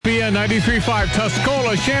and 93.5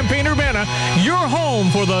 Tuscola, Champaign-Urbana, your home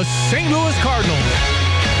for the St. Louis Cardinals.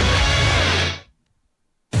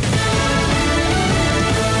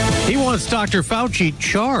 He wants Dr. Fauci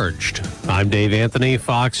charged. I'm Dave Anthony,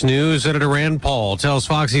 Fox News. Senator Rand Paul tells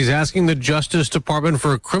Fox he's asking the Justice Department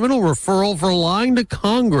for a criminal referral for lying to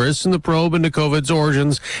Congress in the probe into COVID's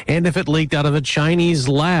origins and if it leaked out of a Chinese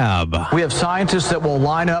lab. We have scientists that will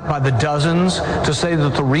line up by the dozens to say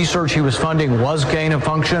that the research he was funding was gain of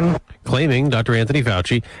function. Claiming Dr. Anthony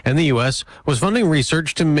Fauci and the U.S. was funding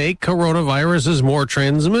research to make coronaviruses more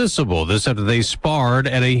transmissible. This after they sparred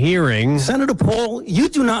at a hearing. Senator Paul, you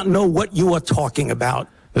do not know what you are talking about.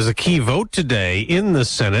 There's a key vote today in the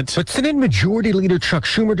Senate. But Senate Majority Leader Chuck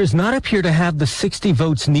Schumer does not appear to have the 60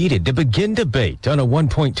 votes needed to begin debate on a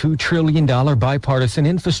 $1.2 trillion bipartisan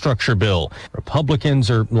infrastructure bill. Republicans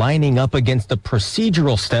are lining up against the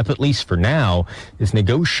procedural step, at least for now, as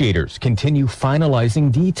negotiators continue finalizing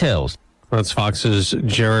details. That's Fox's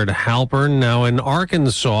Jared Halpern. Now in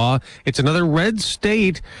Arkansas, it's another red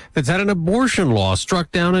state that's had an abortion law struck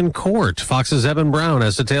down in court. Fox's Evan Brown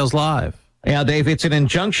has details live. Yeah, Dave, it's an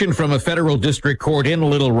injunction from a federal district court in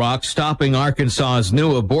Little Rock stopping Arkansas's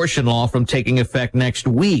new abortion law from taking effect next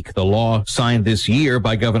week. The law, signed this year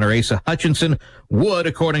by Governor Asa Hutchinson, would,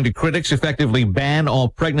 according to critics, effectively ban all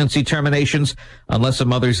pregnancy terminations unless a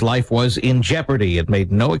mother's life was in jeopardy. It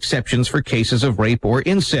made no exceptions for cases of rape or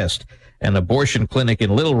incest. An abortion clinic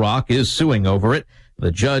in Little Rock is suing over it.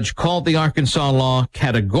 The judge called the Arkansas law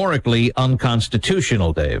categorically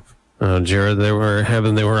unconstitutional, Dave. Jared, they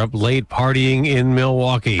were up late partying in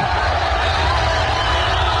Milwaukee.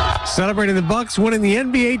 Celebrating the Bucks winning the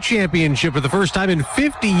NBA championship for the first time in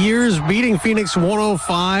 50 years, beating Phoenix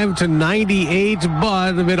 105-98.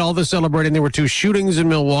 But amid all the celebrating, there were two shootings in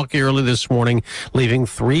Milwaukee early this morning, leaving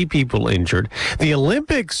 3 people injured. The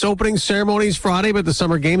Olympics opening ceremonies Friday, but the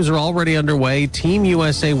Summer Games are already underway. Team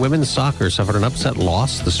USA women's soccer suffered an upset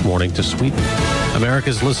loss this morning to Sweden.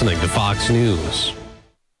 America's listening to Fox News.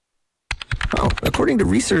 Oh, according to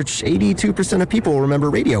research, 82% of people remember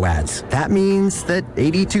radio ads. That means that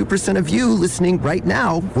 82% of you listening right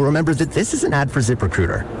now will remember that this is an ad for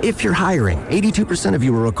ZipRecruiter. If you're hiring, 82% of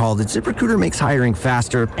you will recall that ZipRecruiter makes hiring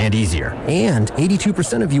faster and easier. And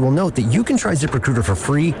 82% of you will note that you can try ZipRecruiter for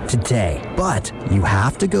free today. But you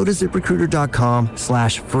have to go to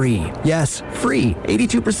ZipRecruiter.com/free. Yes, free.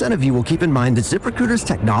 82% of you will keep in mind that ZipRecruiter's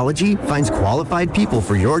technology finds qualified people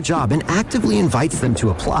for your job and actively invites them to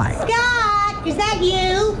apply. Is that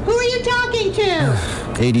you? Who are you talking to?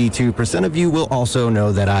 82% of you will also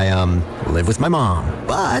know that I, live with my mom.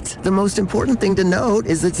 But the most important thing to note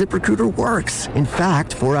is that ZipRecruiter works. In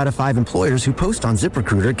fact, 4 out of 5 employers who post on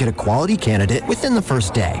ZipRecruiter get a quality candidate within the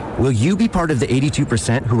first day. Will you be part of the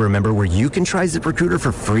 82% who remember where you can try ZipRecruiter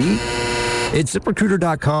for free? It's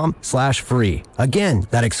ZipRecruiter.com/free. Again,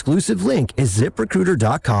 that exclusive link is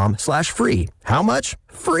ZipRecruiter.com/free. How much?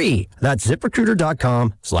 Free. That's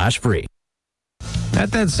ZipRecruiter.com/free.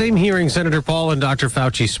 At that same hearing, Senator Paul and Dr.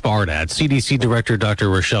 Fauci sparred at. CDC Director Dr.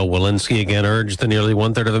 Rochelle Walensky again urged the nearly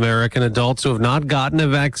 1/3 of American adults who have not gotten a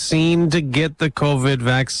vaccine to get the COVID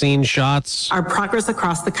vaccine shots. Our progress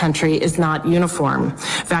across the country is not uniform.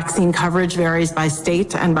 Vaccine coverage varies by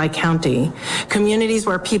state and by county. Communities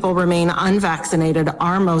where people remain unvaccinated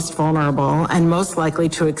are most vulnerable and most likely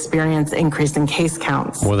to experience increasing case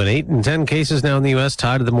counts. More than 8 in 10 cases now in the U.S.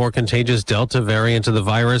 tied to the more contagious Delta variant of the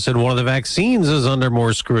virus, and one of the vaccines is under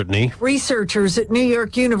more scrutiny. Researchers at New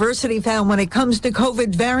York University found when it comes to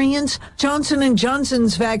COVID variants, Johnson &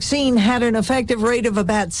 Johnson's vaccine had an effective rate of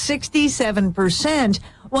about 67%,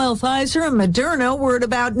 while Pfizer and Moderna were at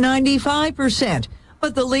about 95%.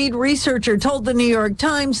 But the lead researcher told the New York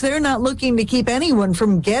Times they're not looking to keep anyone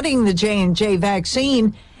from getting the J&J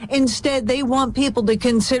vaccine. Instead, they want people to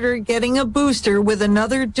consider getting a booster with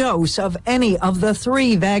another dose of any of the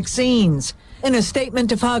 3 vaccines. In a statement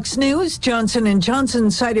to Fox News, Johnson &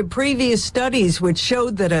 Johnson cited previous studies which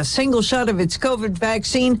showed that a single shot of its COVID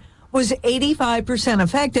vaccine was 85%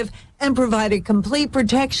 effective and provided complete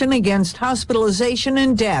protection against hospitalization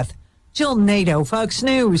and death. Jill Nato, Fox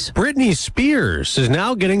News. Britney Spears is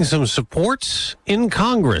now getting some support in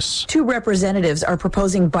Congress. 2 representatives are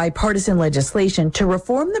proposing bipartisan legislation to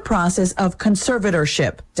reform the process of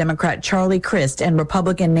conservatorship. Democrat Charlie Crist and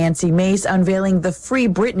Republican Nancy Mace unveiling the Free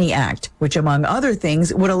Britney Act, which, among other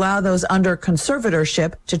things, would allow those under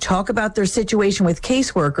conservatorship to talk about their situation with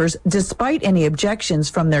caseworkers despite any objections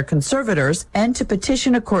from their conservators, and to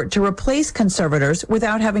petition a court to replace conservators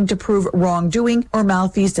without having to prove wrongdoing or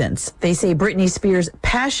malfeasance. They say Britney Spears'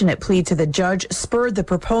 passionate plea to the judge spurred the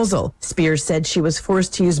proposal. Spears said she was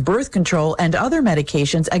forced to use birth control and other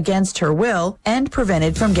medications against her will and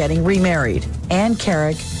prevented from getting remarried. Ann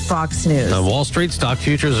Carrick, Fox News. On Wall Street, stock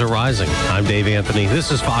futures are rising. I'm Dave Anthony.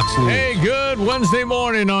 This is Fox News. Hey, good Wednesday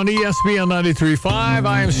morning on ESPN 93.5.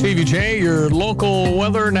 I am Stevie Jay. Your local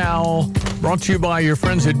weather now brought to you by your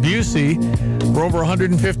friends at Busey. For over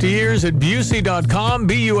 150 years at Busey.com,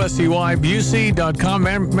 B-U-S-E-Y, Busey.com.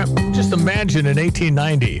 Man, just imagine in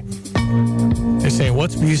 1890. They're saying,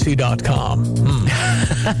 what's Busey.com?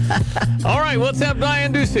 All right, what's up,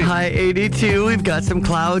 Diane Ducey? High 82. We've got some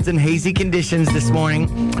clouds and hazy conditions this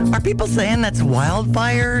morning. Are people saying that's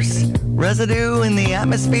wildfires? Residue in the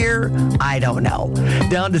atmosphere? I don't know.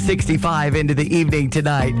 Down to 65 into the evening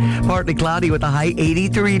tonight. Partly cloudy with a high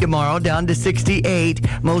 83 tomorrow, down to 68.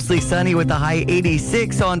 Mostly sunny with a high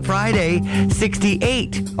 86 on Friday.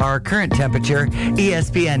 68 our current temperature.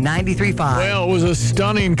 ESPN 93.5. Well, it was a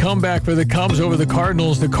stunning comeback for the Cubs over the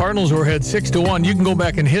Cardinals. The Cardinals were ahead 6-1. You can go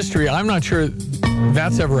back in history. I'm not sure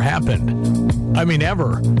that's ever happened. I mean,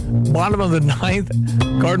 ever. Bottom of the ninth,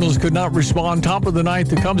 Cardinals could not respond. Top of the ninth,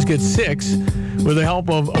 the Cubs get 6 with the help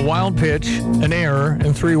of a wild pitch, an error,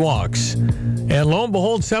 and 3 walks. And lo and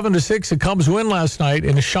behold, 7-6, the Cubs win last night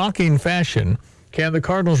in a shocking fashion. Can the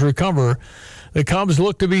Cardinals recover? The Cubs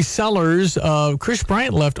look to be sellers. Chris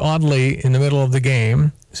Bryant left oddly in the middle of the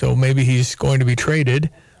game, so maybe he's going to be traded,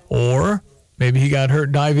 or maybe he got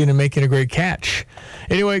hurt diving and making a great catch.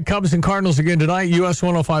 Anyway, Cubs and Cardinals again tonight. US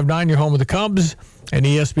 105.9, your home of the Cubs, and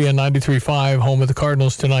ESPN 93.5, home of the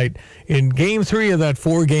Cardinals tonight in Game 3 of that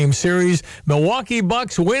 4-game series. Milwaukee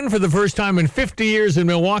Bucks win for the first time in 50 years in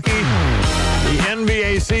Milwaukee. The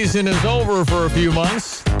NBA season is over for a few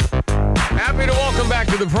months. Happy to welcome back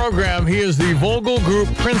to the program. He is the Vogel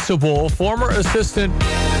Group principal, former assistant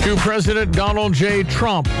to President Donald J.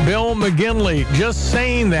 Trump, Bill McGinley. Just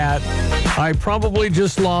saying that, I probably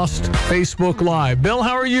just lost Facebook Live. Bill,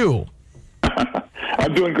 how are you?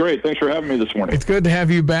 I'm doing great. Thanks for having me this morning. It's good to have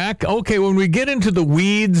you back. Okay, when we get into the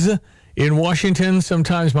weeds in Washington,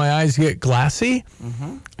 sometimes my eyes get glassy.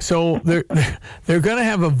 Mm-hmm. So they're going to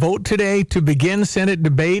have a vote today to begin Senate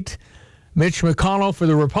debate. Mitch McConnell for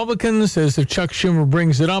the Republicans says if Chuck Schumer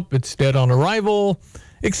brings it up, it's dead on arrival.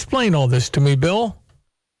 Explain all this to me, Bill.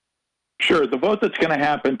 Sure. The vote that's going to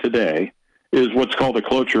happen today is what's called a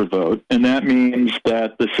cloture vote, and that means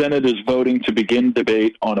that the Senate is voting to begin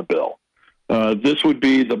debate on a bill. This would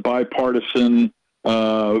be the bipartisan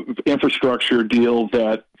infrastructure deal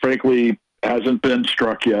that, frankly, hasn't been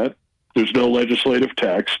struck yet. There's no legislative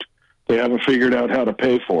text. They haven't figured out how to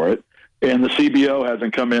pay for it. And the CBO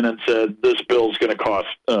hasn't come in and said this bill is going to cost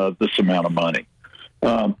this amount of money.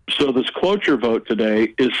 So this cloture vote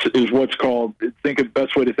today is what's called, the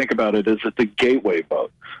best way to think about it is it's a gateway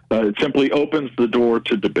vote. It simply opens the door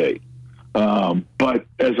to debate. But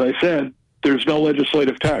as I said, there's no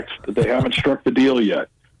legislative text. They haven't struck the deal yet.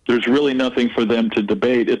 There's really nothing for them to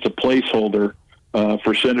debate. It's a placeholder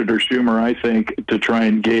for Senator Schumer, I think, to try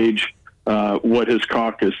and gauge what his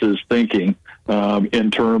caucus is thinking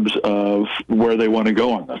in terms of where they want to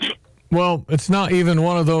go on this. Well, it's not even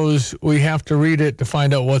one of those we have to read it to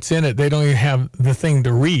find out what's in it. They don't even have the thing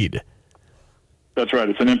to read. That's right.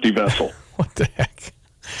 It's an empty vessel. What the heck?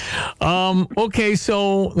 Okay,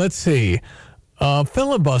 so let's see.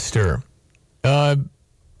 Filibuster.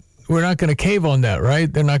 We're not going to cave on that,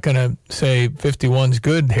 right? They're not going to say 51's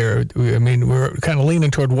good here. I mean, we're kind of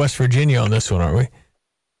leaning toward West Virginia on this one, aren't we?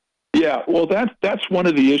 Yeah, well, that's one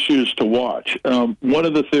of the issues to watch. One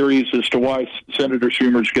of the theories as to why Senator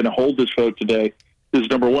Schumer is going to hold this vote today is,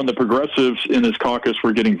 number one, the progressives in his caucus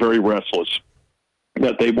were getting very restless,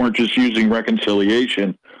 that they weren't just using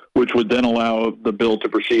reconciliation, which would then allow the bill to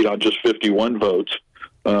proceed on just 51 votes,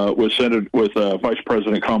 with Vice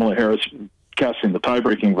President Kamala Harris casting the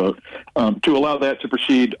tie-breaking vote, to allow that to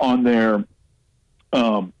proceed on their,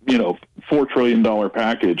 $4 trillion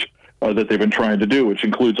package that they've been trying to do, which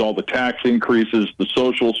includes all the tax increases, the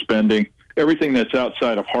social spending, everything that's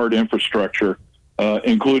outside of hard infrastructure,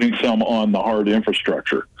 including some on the hard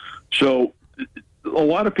infrastructure. So a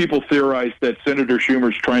lot of people theorize that Senator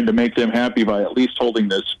Schumer's trying to make them happy by at least holding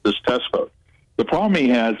this test vote. The problem he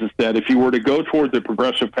has is that if he were to go toward the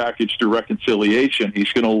progressive package through reconciliation,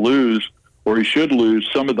 he's going to lose, or he should lose,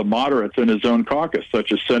 some of the moderates in his own caucus,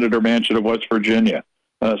 such as Senator Manchin of West Virginia,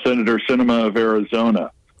 Senator Sinema of Arizona.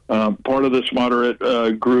 Part of this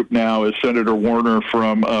moderate group now is Senator Warner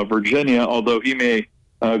from Virginia, although he may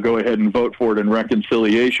go ahead and vote for it in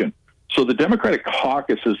reconciliation. So the Democratic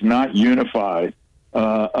caucus is not unified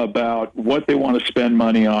about what they want to spend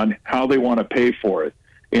money on, how they want to pay for it.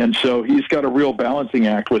 And so he's got a real balancing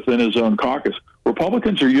act within his own caucus.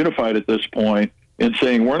 Republicans are unified at this point in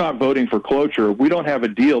saying we're not voting for cloture. We don't have a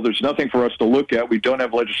deal. There's nothing for us to look at. We don't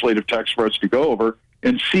have legislative text for us to go over.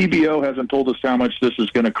 And CBO hasn't told us how much this is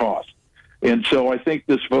going to cost. And so I think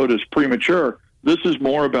this vote is premature. This is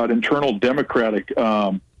more about internal Democratic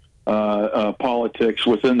politics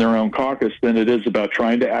within their own caucus than it is about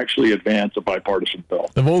trying to actually advance a bipartisan bill.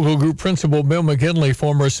 The Vogel Group principal, Bill McGinley,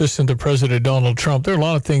 former assistant to President Donald Trump. There are a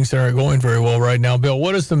lot of things that aren't going very well right now. Bill,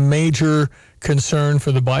 what is the major concern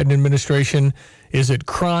for the Biden administration? Is it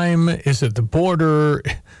crime? Is it the border?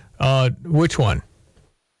 Which one?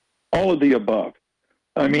 All of the above.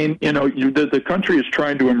 I mean, the country is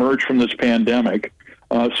trying to emerge from this pandemic.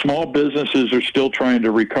 Small businesses are still trying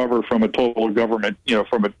to recover from a total government,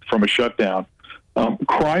 from a shutdown.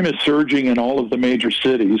 Crime is surging in all of the major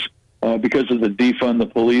cities because of the defund the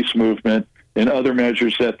police movement and other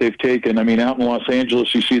measures that they've taken. I mean, out in Los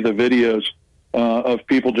Angeles, you see the videos of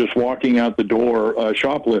people just walking out the door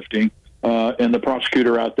shoplifting, and the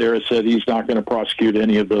prosecutor out there has said he's not going to prosecute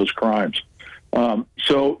any of those crimes.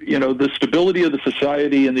 So, the stability of the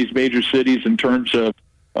society in these major cities in terms of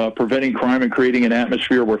preventing crime and creating an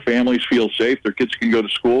atmosphere where families feel safe, their kids can go to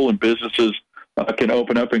school, and businesses can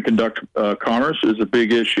open up and conduct commerce is a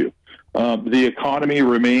big issue. The economy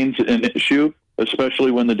remains an issue,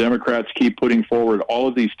 especially when the Democrats keep putting forward all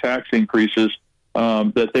of these tax increases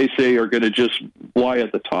that they say are going to just lie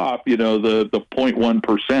at the top, the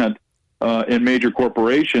 0.1% in major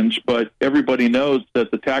corporations. But everybody knows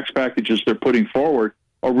that the tax packages they're putting forward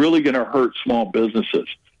are really going to hurt small businesses.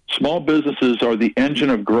 Small businesses are the engine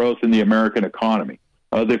of growth in the American economy.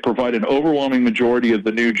 They provide an overwhelming majority of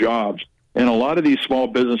the new jobs. And a lot of these small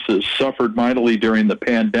businesses suffered mightily during the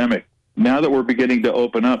pandemic. Now that we're beginning to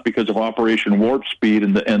open up because of Operation Warp Speed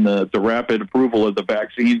and the rapid approval of the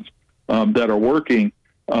vaccines that are working,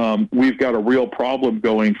 we've got a real problem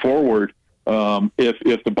going forward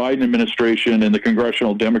if the Biden administration and the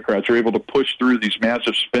congressional Democrats are able to push through these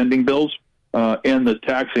massive spending bills and the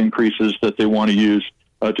tax increases that they want to use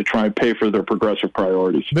to try and pay for their progressive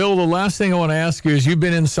priorities. Bill, the last thing I want to ask you is you've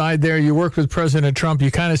been inside there. You worked with President Trump.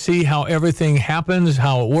 You kind of see how everything happens,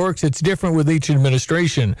 how it works. It's different with each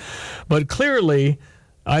administration. But clearly,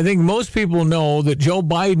 I think most people know that Joe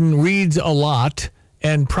Biden reads a lot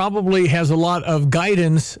and probably has a lot of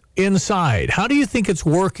guidance inside. How do you think it's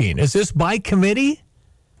working? Is this by committee?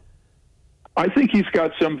 I think he's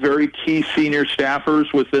got some very key senior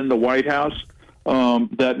staffers within the White House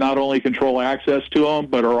that not only control access to them,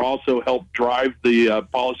 but are also help drive the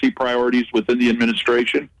policy priorities within the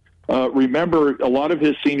administration. Remember, a lot of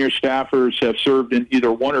his senior staffers have served in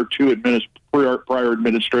either one or two prior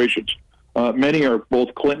administrations. Many are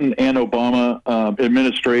both Clinton and Obama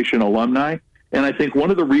administration alumni. And I think one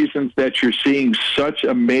of the reasons that you're seeing such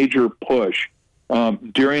a major push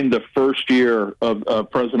during the first year of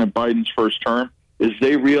President Biden's first term is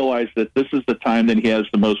they realize that this is the time that he has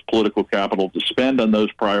the most political capital to spend on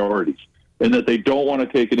those priorities, and that they don't want to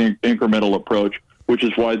take an incremental approach, which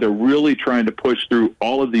is why they're really trying to push through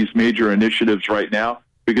all of these major initiatives right now,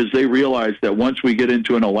 because they realize that once we get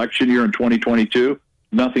into an election year in 2022,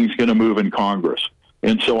 nothing's going to move in Congress.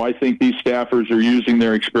 And so I think these staffers are using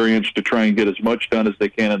their experience to try and get as much done as they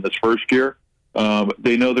can in this first year.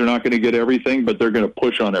 They know they're not going to get everything, but they're going to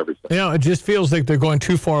push on everything. It just feels like they're going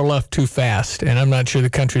too far left too fast, and I'm not sure the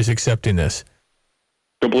country's accepting this.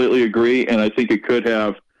 Completely agree, and I think it could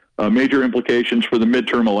have major implications for the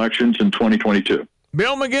midterm elections in 2022.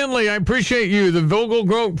 Bill McGinley, I appreciate you, the Vogel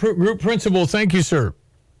Group principal. Thank you, sir.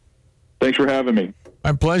 Thanks for having me.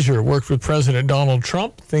 My pleasure. Worked with President Donald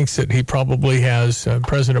Trump. Thinks that he probably has,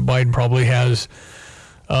 President Biden probably has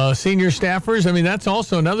senior staffers. I mean, that's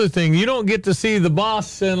also another thing. You don't get to see the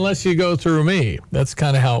boss unless you go through me. That's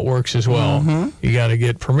kind of how it works as well. Mm-hmm. You got to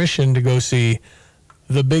get permission to go see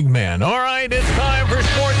the big man. All right, it's time for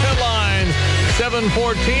Sports Headlines.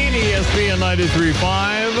 714 ESPN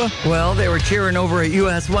 93.5. Well, they were cheering over at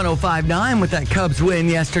US 105.9 with that Cubs win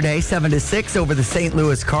yesterday, 7-6 over the St.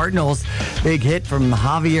 Louis Cardinals. Big hit from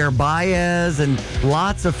Javier Baez and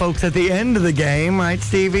lots of folks at the end of the game, right,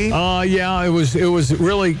 Stevie? Yeah, it was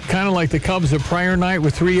really kind of like the Cubs the prior night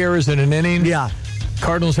with 3 errors in an inning. Yeah.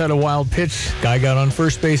 Cardinals had a wild pitch. Guy got on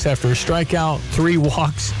first base after a strikeout, 3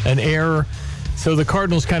 walks, an error. So the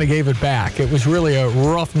Cardinals kind of gave it back. It was really a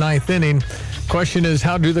rough ninth inning. Question is,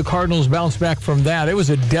 how do the Cardinals bounce back from that? It was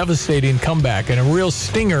a devastating comeback and a real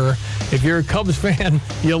stinger. If you're a Cubs fan,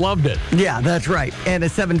 you loved it. Yeah, that's right. And a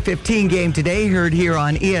 7:15 game today, heard here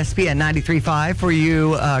on ESPN 93.5 for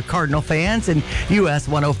you Cardinal fans and US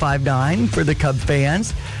 105.9 for the Cubs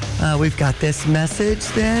fans. We've got this message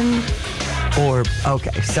then.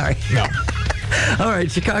 Okay, sorry. No. All right,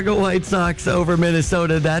 Chicago White Sox over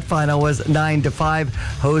Minnesota. That final was 9-5.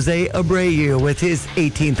 Jose Abreu with his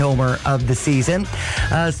 18th homer of the season.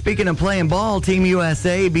 Speaking of playing ball, Team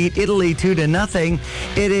USA beat Italy 2-0.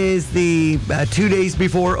 It is the 2 days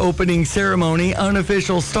before opening ceremony,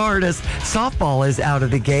 unofficial start as softball is out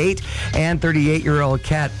of the gate, and 38-year-old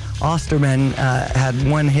Kat Osterman had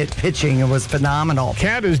one hit pitching and was phenomenal.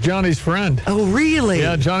 Kat is Johnny's friend. Oh, really?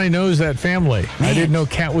 Yeah, Johnny knows that family. Man. I didn't know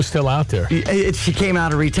Kat was still out there. She came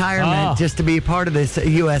out of retirement just to be a part of this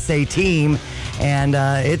USA team, and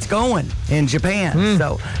it's going in Japan.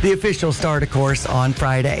 So the official start, of course, on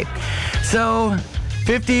Friday. So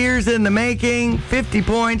 50 years in the making, 50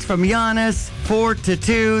 points from Giannis,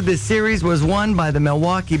 4-2. The series was won by the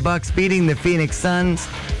Milwaukee Bucks, beating the Phoenix Suns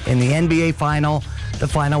in the NBA final. The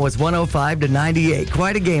final was 105-98.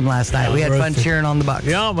 Quite a game last night. We had fun cheering on the Bucks.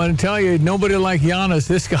 Yeah, I'm going to tell you, nobody like Giannis.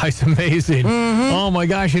 This guy's amazing. Oh, my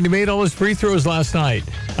gosh. And he made all his free throws last night.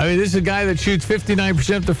 I mean, this is a guy that shoots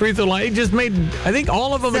 59% of the free throw line. He just made, I think,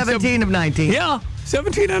 all of them. 17 of 19. Yeah.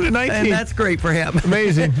 17 out of 19. And that's great for him.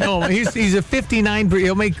 Amazing. No, he's a 59.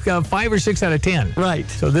 He'll make 5 or 6 out of 10. Right.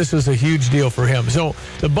 So this was a huge deal for him. So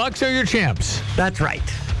the Bucks are your champs. That's right.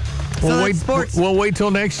 We'll wait till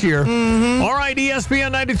next year. All right,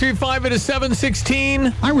 ESPN 93.5, it is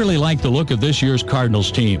 7:16. I really like the look of this year's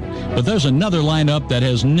Cardinals team, but there's another lineup that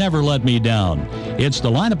has never let me down. It's the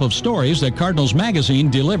lineup of stories that Cardinals Magazine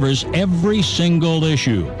delivers every single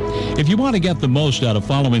issue. If you want to get the most out of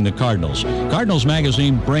following the Cardinals, Cardinals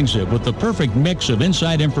Magazine brings it with the perfect mix of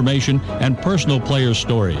inside information and personal player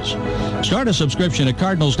stories. Start a subscription at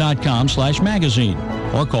cardinals.com/magazine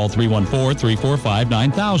or call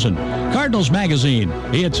 314-345-9000. Cardinals Magazine,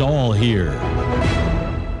 it's all here.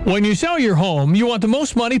 When you sell your home, you want the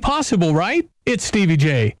most money possible, right? It's Stevie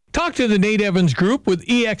Jay. Talk to the Nate Evans Group with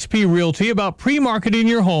eXp Realty about pre-marketing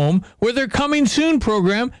your home with their Coming Soon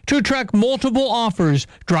program to attract multiple offers,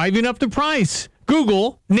 driving up the price.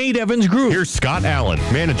 Google Nate Evans Group. Here's Scott Allen,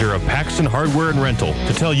 manager of Paxton Hardware and Rental,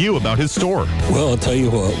 to tell you about his store. Well, I'll tell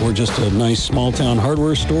you what, we're just a nice small-town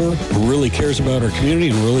hardware store who really cares about our community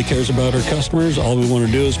and really cares about our customers. All we want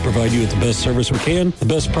to do is provide you with the best service we can, the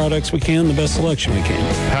best products we can, the best selection we can.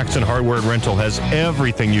 Paxton Hardware and Rental has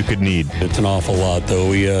everything you could need. It's an awful lot,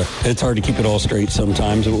 though. It's hard to keep it all straight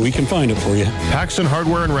sometimes, but we can find it for you. Paxton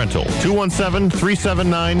Hardware and Rental,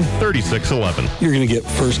 217-379-3611. You're going to get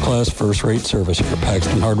first-class, first-rate service for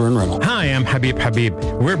Paxton Hardware and Rental. Hi, I'm Habib.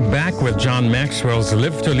 We're back with John Maxwell's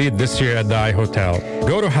Live to Lead this year at the iHotel.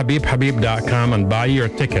 Go to HabibHabib.com and buy your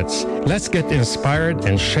tickets. Let's get inspired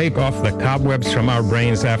and shake off the cobwebs from our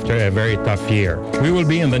brains after a very tough year. We will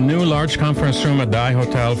be in the new large conference room at the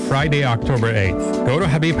iHotel Friday, October 8th. Go to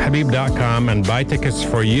HabibHabib.com and buy tickets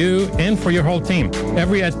for you and for your whole team.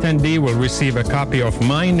 Every attendee will receive a copy of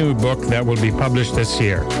my new book that will be published this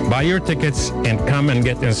year. Buy your tickets and come and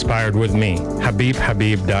get inspired with me.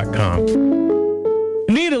 HabibHabib.com.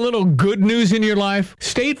 Need a little good news in your life?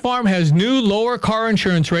 State Farm has new lower car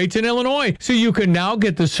insurance rates in Illinois, so you can now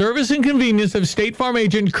get the service and convenience of State Farm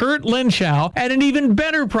agent Kurt Lenschow at an even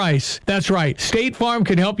better price. That's right. State Farm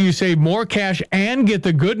can help you save more cash and get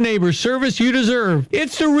the good neighbor service you deserve.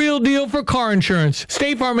 It's the real deal for car insurance.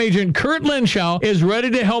 State Farm agent Kurt Lenschow is ready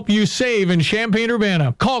to help you save in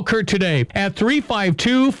Champaign-Urbana. Call Kurt today at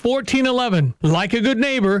 352-1411. Like a good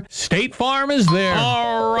neighbor, State Farm is there.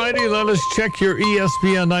 All righty, let us check your ESPN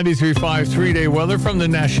 93.5 3-day weather from the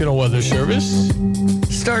National Weather Service.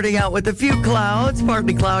 Starting out with a few clouds,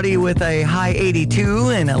 partly cloudy with a high 82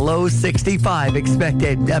 and a low 65.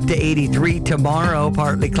 Expected up to 83 tomorrow,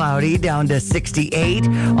 partly cloudy, down to 68.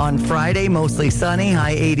 On Friday, mostly sunny,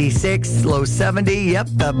 high 86, low 70. Yep,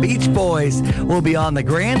 the Beach Boys will be on the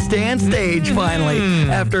grandstand stage finally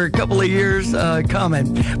after a couple of years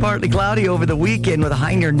coming. Partly cloudy over the weekend with a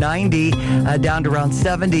high near 90, down to around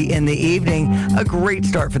 70 in the evening. A great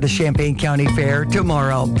start for the Champaign County Fair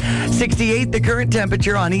tomorrow. 68 the current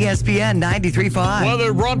temperature on ESPN 93.5.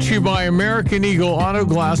 Weather brought to you by American Eagle Auto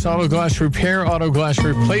Glass repair, auto glass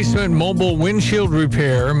replacement, mobile windshield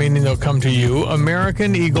repair, meaning they'll come to you.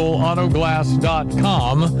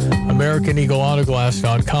 AmericanEagleAutoglass.com.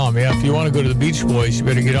 AmericanEagleAutoglass.com. Yeah, if you want to go to the Beach Boys, you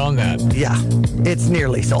better get on that. Yeah, it's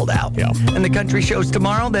nearly sold out. Yeah. And the country shows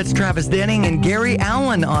tomorrow, that's Travis Denning and Gary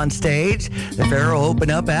Allan on stage. The fair will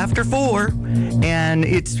open up after 4, and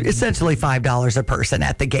it's essentially $5 a person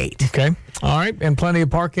at the gate. Okay. All right, and plenty of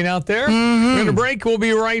parking out there. We're going to break. We'll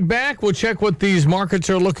be right back. We'll check what these markets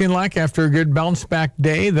are looking like after a good bounce back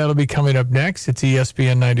day. That'll be coming up next. It's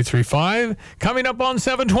ESPN 93.5. Coming up on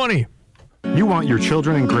 720. You want your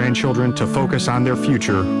children and grandchildren to focus on their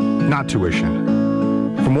future, not tuition.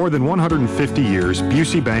 For more than 150 years,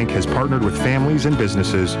 Busey Bank has partnered with families and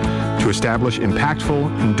businesses to establish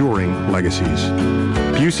impactful, enduring legacies.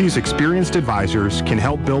 Busey's experienced advisors can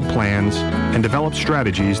help build plans and develop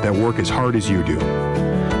strategies that work as hard as you do.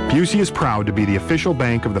 Busey is proud to be the official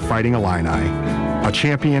bank of the Fighting Illini, a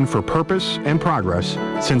champion for purpose and progress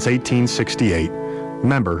since 1868.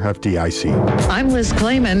 Member FDIC. I'm Liz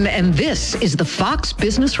Clayman, and this is the Fox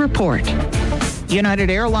Business Report. United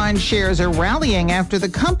Airlines shares are rallying after the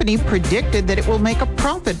company predicted that it will make a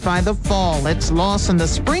profit by the fall. Its loss in the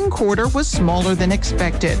spring quarter was smaller than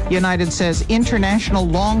expected. United says international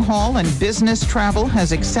long-haul and business travel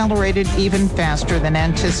has accelerated even faster than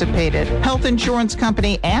anticipated. Health insurance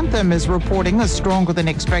company Anthem is reporting a stronger than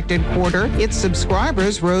expected quarter. Its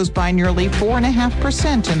subscribers rose by nearly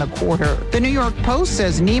 4.5% in the quarter. The New York Post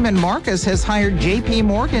says Neiman Marcus has hired J.P.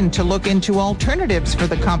 Morgan to look into alternatives for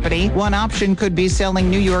the company. One option could be selling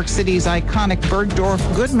New York City's iconic Bergdorf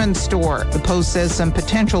Goodman store. The Post says some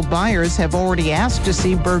potential buyers have already asked to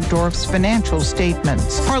see Bergdorf's financial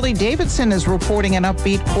statements. Harley-Davidson is reporting an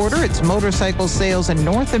upbeat quarter. Its motorcycle sales in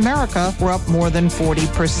North America were up more than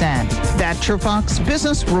 40%. That's your Fox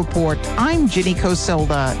Business Report. I'm Ginny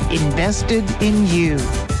Coselda, invested in you.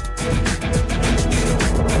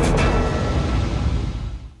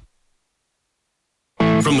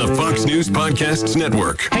 From the Fox News Podcasts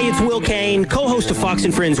Network. Hey, it's Will Kane, co-host of Fox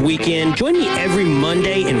and Friends Weekend. Join me every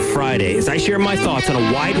Monday and Friday as I share my thoughts on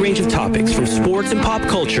a wide range of topics from sports and pop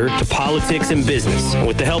culture to politics and business. And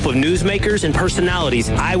with the help of newsmakers and personalities,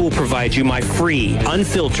 I will provide you my free,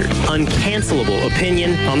 unfiltered, uncancelable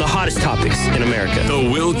opinion on the hottest topics in America. The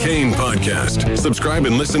Will Kane Podcast. Subscribe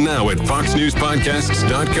and listen now at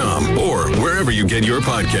foxnewspodcasts.com or wherever you get your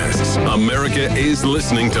podcasts. America is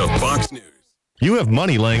listening to Fox News. You have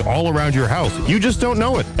money laying all around your house. You just don't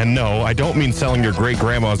know it. And no, I don't mean selling your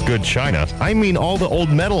great-grandma's good china. I mean all the old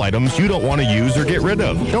metal items you don't want to use or get rid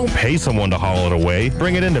of. Don't pay someone to haul it away.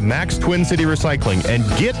 Bring it into Max Twin City Recycling and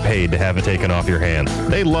get paid to have it taken off your hands.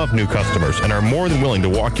 They love new customers and are more than willing to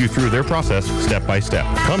walk you through their process step by step.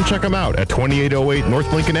 Come check them out at 2808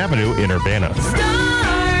 North Lincoln Avenue in Urbana.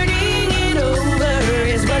 Starting it over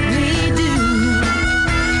is what we do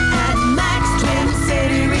at Max Twin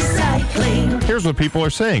City Recycling. Here's what people are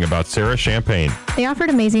saying about Sarah Champagne. They offered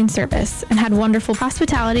amazing service and had wonderful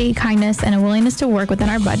hospitality, kindness, and a willingness to work within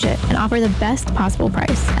our budget and offer the best possible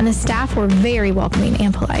price. And the staff were very welcoming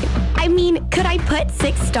and polite. I mean, could I put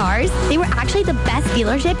 6 stars? They were actually the best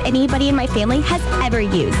dealership anybody in my family has ever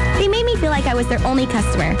used. They made me feel like I was their only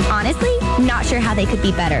customer. Honestly, not sure how they could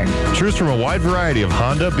be better. Choose from a wide variety of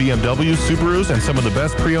Honda, BMW, Subarus, and some of the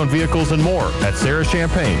best pre-owned vehicles and more at Sarah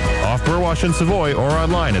Champagne, off Burwash and Savoy, or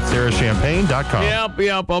online at sarahchampagne.com.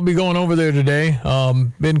 Yep. I'll be going over there today.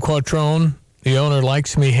 Ben Quattrone, the owner,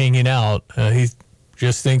 likes me hanging out. He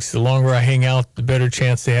just thinks the longer I hang out, the better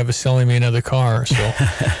chance they have of selling me another car. So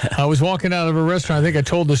I was walking out of a restaurant. I think I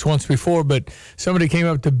told this once before, but somebody came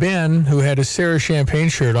up to Ben, who had a Sarah Champagne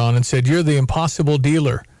shirt on, and said, "You're the impossible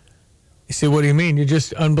dealer." He said, "What do you mean? You're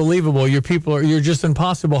just unbelievable. You're just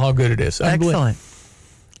impossible how good it is." Excellent.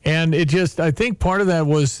 And it just, I think part of that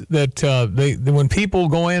was that when people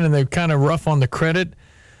go in and they're kind of rough on the credit,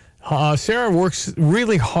 Sarah works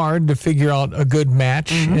really hard to figure out a good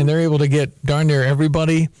match, and they're able to get darn near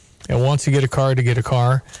everybody that wants to get a car to get a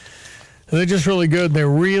car. And they're just really good. They're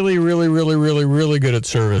really, really, really, really, really good at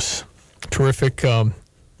service. Terrific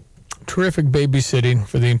babysitting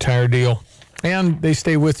for the entire deal. And they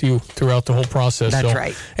stay with you throughout the whole process. That's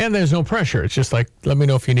right. And there's no pressure. It's just like, let me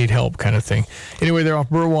know if you need help kind of thing. Anyway, they're off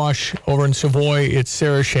Burwash over in Savoy. It's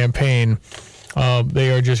Sarah Champagne.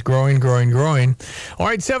 They are just growing. All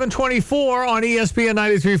right, 7:24 on ESPN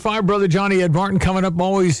 93.5. Brother Johnny Ed Martin coming up,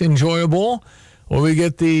 always enjoyable. Well, we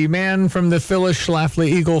get the man from the Phyllis Schlafly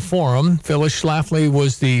Eagle Forum. Phyllis Schlafly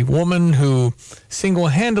was the woman who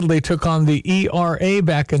single-handedly took on the ERA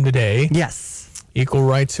back in the day. Yes. Equal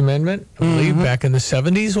Rights Amendment, I believe, back in the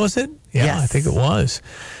 70s, was it? Yeah, yes. I think it was.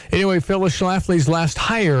 Anyway, Phyllis Schlafly's last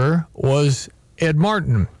hire was Ed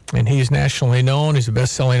Martin, and he's nationally known. He's a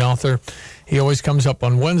best-selling author. He always comes up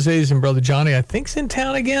on Wednesdays, and Brother Johnny, I think, is in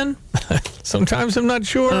town again. Sometimes I'm not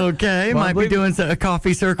sure. Okay, might be doing a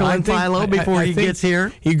coffee circle in Philo before he gets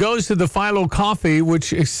here. He goes to the Philo Coffee,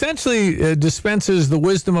 which essentially dispenses the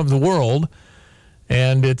wisdom of the world.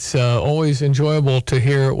 And it's always enjoyable to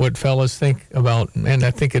hear what fellas think about, and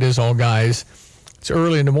I think it is all guys. It's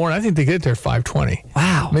early in the morning. I think they get there at 5:20.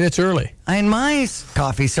 Wow. I mean, it's early. In my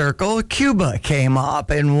coffee circle, Cuba came up,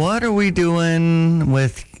 and what are we doing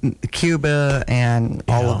with Cuba and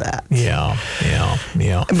all of that. Yeah.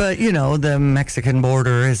 But, the Mexican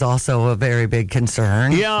border is also a very big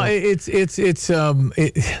concern. Yeah,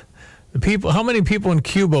 the people. How many people in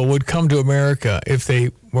Cuba would come to America if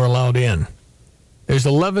they were allowed in? There's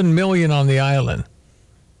 11 million on the island.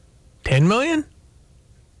 10 million?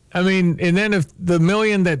 I mean, and then if the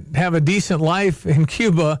million that have a decent life in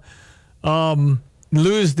Cuba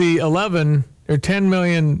lose the 11 or 10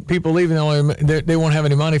 million people leaving, they won't have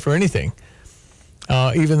any money for anything,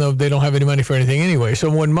 even though they don't have any money for anything anyway. So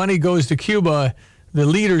when money goes to Cuba, the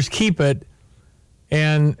leaders keep it,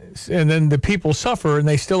 and then the people suffer, and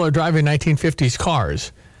they still are driving 1950s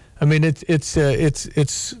cars. I mean,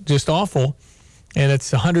 it's just awful, and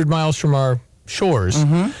it's 100 miles from our shores.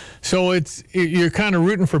 Mm-hmm. So you're kind of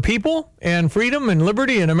rooting for people and freedom and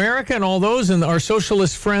liberty in America and all those, and our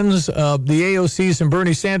socialist friends, the AOCs and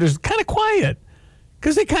Bernie Sanders, kind of quiet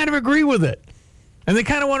because they kind of agree with it. And they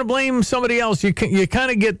kind of want to blame somebody else. You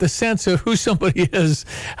kind of get the sense of who somebody is,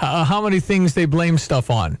 how many things they blame stuff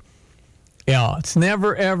on. Yeah, it's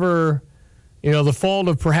never, ever, the fault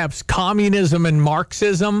of perhaps communism and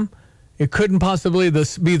Marxism. It couldn't possibly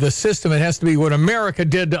be the system. It has to be what America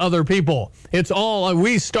did to other people. It's all,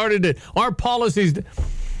 we started it. Our policies,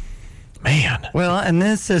 man. Well, in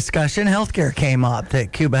this discussion, healthcare came up,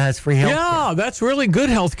 that Cuba has free healthcare. Yeah, that's really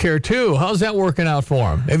good healthcare, too. How's that working out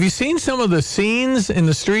for them? Have you seen some of the scenes in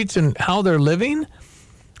the streets and how they're living?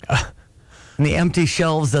 And the empty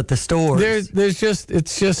shelves at the stores.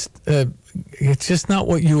 It's just not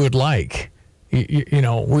what you would like.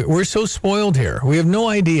 We're so spoiled here. We have no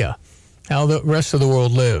idea how the rest of the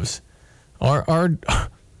world lives. Our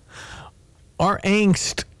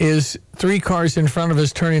angst is 3 cars in front of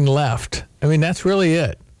us turning left. I mean, that's really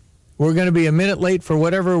it. We're going to be a minute late for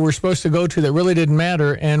whatever we're supposed to go to that really didn't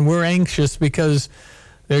matter, and we're anxious because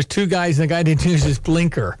there's 2 guys and the guy didn't use his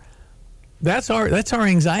blinker. That's our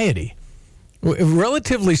anxiety.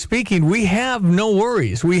 Relatively speaking, we have no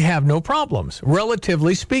worries. We have no problems,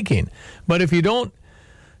 relatively speaking. But if you don't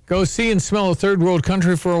go see and smell a third world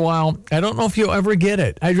country for a while, I don't know if you'll ever get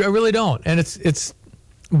it. I really don't. And it's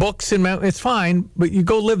books and it's fine, but you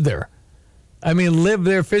go live there. I mean, live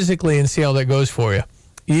there physically and see how that goes for you.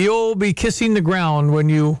 You'll be kissing the ground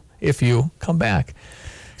if you come back.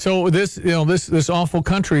 So this awful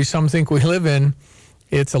country some think we live in,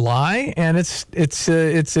 it's a lie, and it's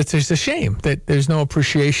a shame that there's no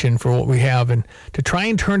appreciation for what we have, and to try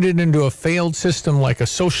and turn it into a failed system like a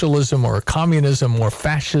socialism or a communism or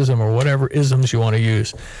fascism or whatever isms you want to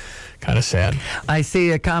use. Kind of sad. I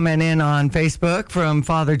see a comment in on Facebook from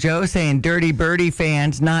Father Joe saying Dirty Birdie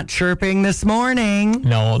fans not chirping this morning.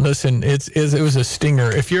 No, listen, it was a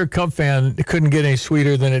stinger. If you're a Cub fan, it couldn't get any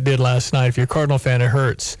sweeter than it did last night. If you're a Cardinal fan, it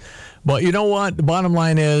hurts. But you know what? The bottom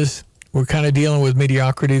line is, we're kind of dealing with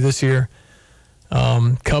mediocrity this year.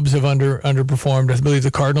 Cubs have underperformed. I believe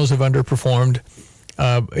the Cardinals have underperformed.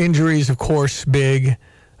 Injuries, of course, big.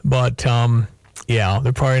 But,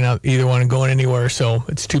 they're probably not either one going anywhere, so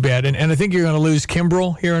it's too bad. And I think you're going to lose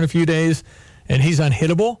Kimbrel here in a few days, and he's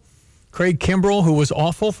unhittable. Craig Kimbrel, who was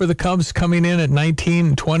awful for the Cubs coming in at 19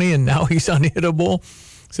 and 20, and now he's unhittable.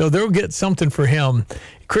 So they'll get something for him.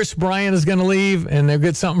 Chris Bryant is going to leave, and they'll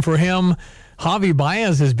get something for him. Javi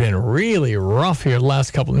Baez has been really rough here the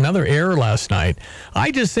last couple. Another error last night.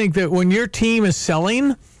 I just think that when your team is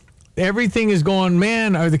selling, everything is going,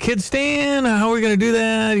 man, are the kids staying? How are we going to do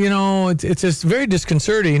that? It's just very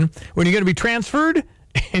disconcerting when you're going to be transferred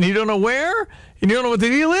and you don't know where and you don't know what the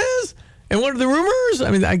deal is. And what are the rumors?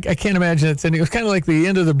 I mean, I can't imagine it's ending. It was kind of like the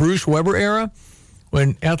end of the Bruce Weber era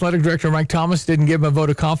when athletic director Mike Thomas didn't give him a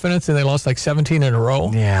vote of confidence and they lost like 17 in a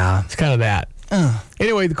row. Yeah. It's kind of that.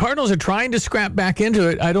 Anyway, the Cardinals are trying to scrap back into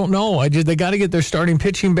it. I don't know. They got to get their starting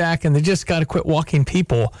pitching back, and they just got to quit walking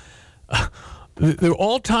people. The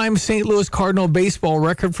all-time St. Louis Cardinal baseball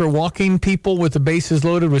record for walking people with the bases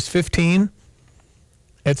loaded was 15.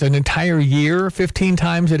 It's an entire year. 15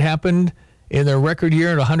 times it happened in their record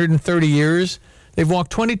year in 130 years. They've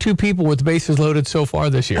walked 22 people with bases loaded so far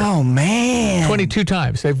this year. Oh, man. 22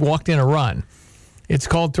 times they've walked in a run. It's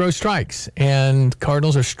called throw strikes, and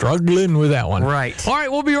Cardinals are struggling with that one. Right. All right,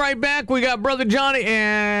 we'll be right back. We got Brother Johnny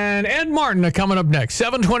and Ed Martin coming up next,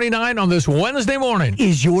 7:29 on this Wednesday morning.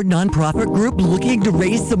 Is your nonprofit group looking to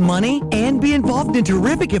raise some money and be involved in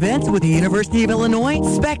terrific events with the University of Illinois?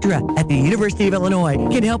 Spectra at the University of Illinois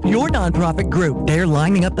can help your nonprofit group. They're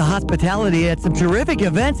lining up the hospitality at some terrific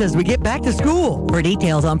events as we get back to school. For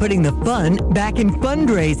details on putting the fun back in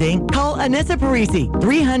fundraising, call Anessa Parisi,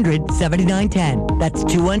 300-7910. That's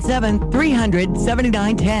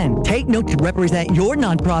 217-300-7910. Take note to represent your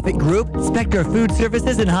nonprofit group, Spectra Food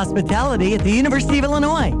Services and Hospitality at the University of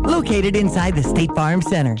Illinois, located inside the State Farm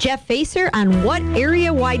Center. Jeff Facer on what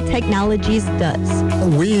Area-Wide Technologies does.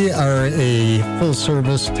 We are a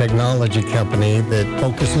full-service technology company that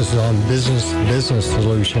focuses on business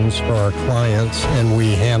solutions for our clients, and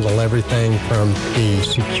we handle everything from the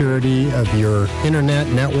security of your internet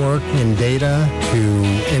network and data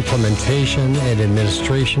to implementation and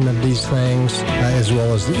administration of these things, as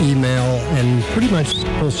well as the email and pretty much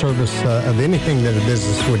full service of anything that a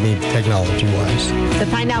business would need technology-wise. To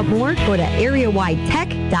find out more, go to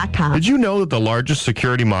areawidetech.com. Did you know that the largest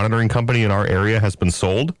security monitoring company in our area has been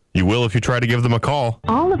sold? You will if you try to give them a call.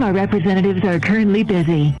 All of our representatives are currently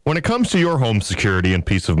busy. When it comes to your home security and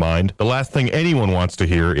peace of mind, the last thing anyone wants to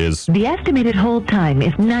hear is, the estimated hold time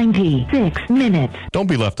is 96 minutes. Don't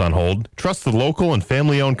be left on hold. Trust the local and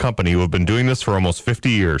family-owned company who have been doing this for almost 50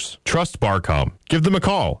 years. Trust Barcom. Give them a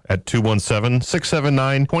call at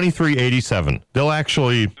 217-679-2387. They'll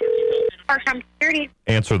actually Barcom Security.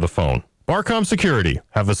 Answer the phone. Barcom Security.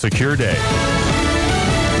 Have a secure day.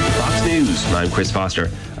 Fox News, I'm Chris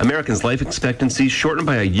Foster. Americans' life expectancy shortened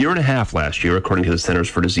by 1.5 years last year, according to the Centers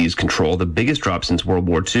for Disease Control, the biggest drop since World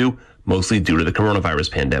War II, mostly due to the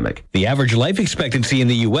coronavirus pandemic. The average life expectancy in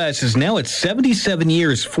the U.S. is now at 77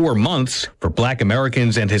 years, 4 months. For Black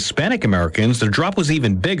Americans and Hispanic Americans, the drop was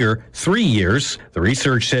even bigger, 3 years. The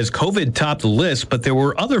research says COVID topped the list, but there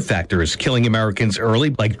were other factors killing Americans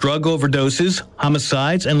early, like drug overdoses,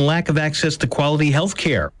 homicides, and lack of access to quality health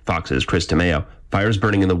care. Fox's Chris DeMeo. Fires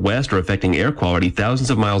burning in the west are affecting air quality thousands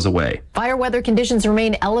of miles away. Fire weather conditions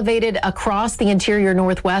remain elevated across the interior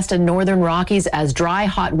Northwest and northern Rockies as dry,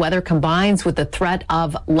 hot weather combines with the threat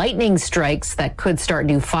of lightning strikes that could start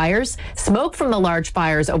new fires. Smoke from the large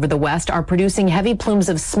fires over the west are producing heavy plumes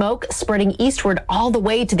of smoke spreading eastward all the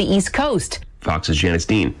way to the East Coast. Fox's Janice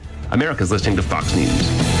Dean. America's listening to Fox News.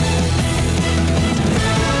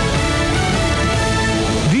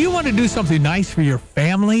 Do you want to do something nice for your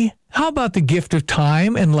family? How about the gift of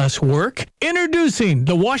time and less work? Introducing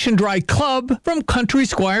the Wash and Dry Club from Country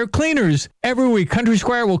Squire Cleaners. Every week, Country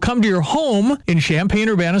Squire will come to your home in Champaign,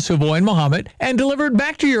 Urbana, Savoy, and Mahomet and deliver it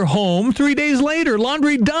back to your home 3 days later.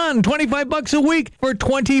 Laundry done. $25 a week for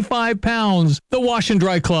 25 pounds. The Wash and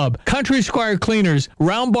Dry Club. Country Squire Cleaners.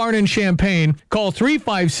 Round Barn in Champaign. Call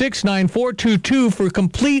 356-9422 for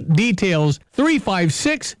complete details.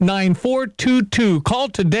 356-9422. Call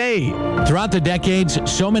today. Throughout the decades,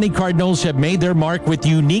 so many Cardinals have made their mark with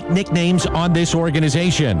unique nicknames on this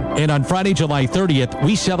organization. And on Friday, July 30th,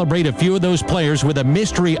 we celebrate a few of those players with a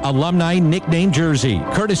mystery alumni nickname jersey,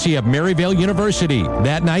 courtesy of Maryvale University.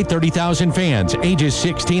 That night, 30,000 fans ages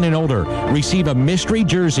 16 and older receive a mystery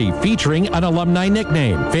jersey featuring an alumni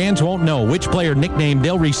nickname. Fans won't know which player nickname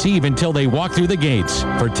they'll receive until they walk through the gates.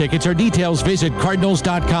 For tickets or details, visit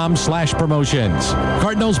cardinals.com/promotions.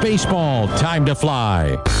 Cardinals baseball, time to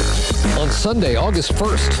fly. On Sunday, August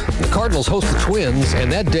 1st, the Cardinals host the Twins,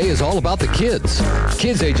 and that day is all about the kids.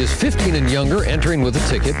 Kids ages 15 and younger entering with a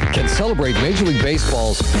ticket can celebrate Major League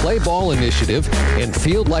Baseball's Play Ball initiative and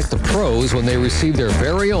feel like the pros when they receive their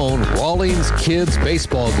very own Rawlings Kids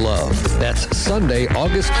Baseball Glove. That's Sunday,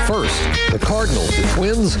 August 1st. The Cardinals, the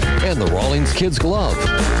Twins, and the Rawlings Kids Glove.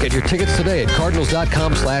 Get your tickets today at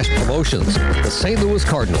cardinals.com/promotions. The St. Louis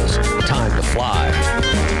Cardinals, time to fly.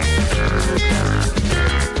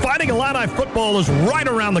 Fighting Illini football is right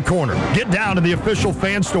around the corner. Get down to the official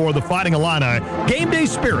fan store of the Fighting Illini Game Day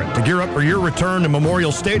Spirit to gear up for your return to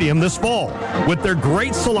Memorial Stadium this fall. With their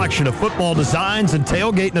great selection of football designs and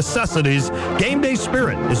tailgate necessities, Game Day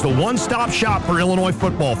Spirit is the one-stop shop for Illinois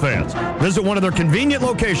football fans. Visit one of their convenient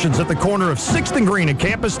locations at the corner of 6th and Green in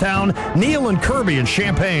Campus Town, Neal and Kirby in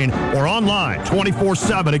Champaign, or online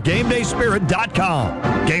 24/7 at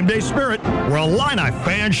GameDaySpirit.com. Game Day Spirit, where Illini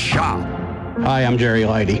fans shop. Hi, I'm Jerry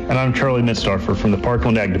Leidy. And I'm Charlie Midstarfer from the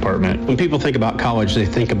Parkland Ag Department. When people think about college, they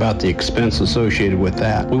think about the expense associated with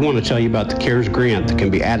that. We want to tell you about the CARES grant that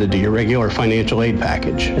can be added to your regular financial aid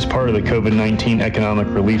package. As part of the COVID-19 Economic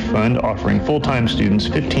Relief Fund, offering full-time students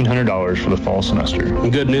 $1,500 for the fall semester.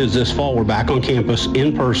 And good news, this fall we're back on campus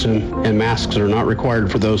in person, and masks are not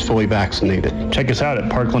required for those fully vaccinated. Check us out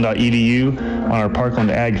at parkland.edu on our Parkland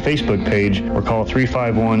Ag Facebook page or call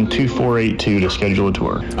 351-2482 to schedule a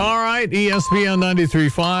tour. All right, ESPN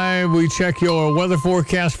 93.5. We check your weather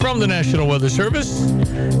forecast from the National Weather Service.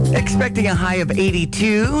 Expecting a high of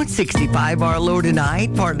 82, 65 our low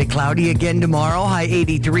tonight. Partly cloudy again tomorrow, high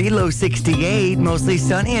 83, low 68. Mostly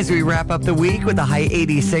sunny as we wrap up the week with a high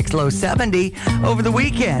 86, low 70. Over the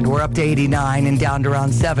weekend, we're up to 89 and down to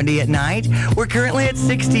around 70 at night. We're currently at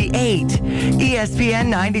 68.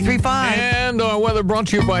 ESPN 93.5. And our weather brought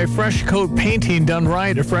to you by Fresh Coat Painting, done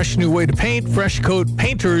right. A fresh new way to paint.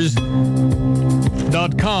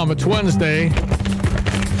 FreshCoatPainters.com. It's Wednesday.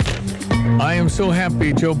 I am so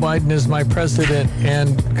happy Joe Biden is my president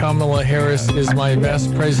and Kamala Harris is my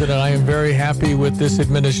best president. I am very happy with this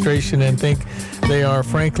administration and think they are,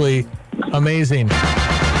 frankly, amazing.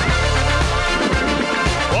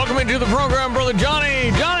 Welcome into the program, Brother Johnny.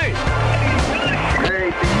 Johnny! Hey.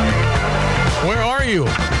 Where are you?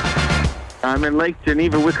 I'm in Lake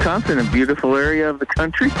Geneva, Wisconsin, a beautiful area of the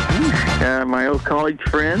country. My old college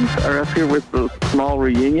friends are up here with the small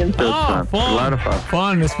reunion, so it's fun. A lot of fun.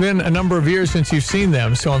 Fun. It's been a number of years since you've seen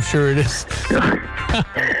them, so I'm sure it is.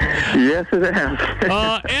 Yes, it has.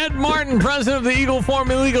 Ed Martin, president of the Eagle Forum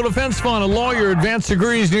Legal Defense Fund, a lawyer, advanced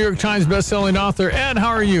degrees, New York Times bestselling author. Ed, how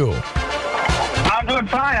are you? I'm doing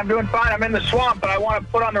fine. I'm in the swamp, but I want to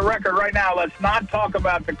put on the record right now, let's not talk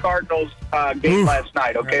about the Cardinals game last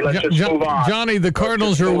night, okay? Let's just move on. Johnny, the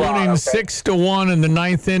Cardinals are winning 6-1 in the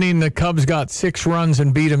ninth inning. The Cubs got 6 runs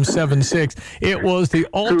and beat them 7-6. It was the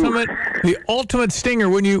ultimate stinger.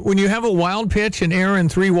 When you have a wild pitch, an error,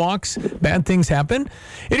 and 3 walks, bad things happen.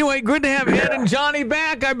 Anyway, good to have Ed and Johnny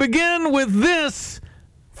back. I begin with this: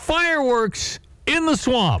 fireworks in the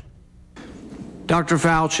swamp. Dr.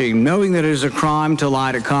 Fauci, knowing that it is a crime to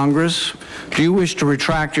lie to Congress, do you wish to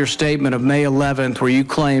retract your statement of May 11th where you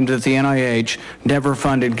claimed that the NIH never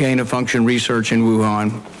funded gain-of-function research in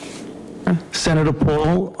Wuhan? Senator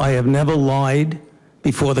Paul, I have never lied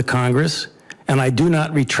before the Congress, and I do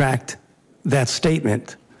not retract that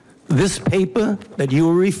statement. This paper that you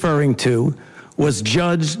were referring to was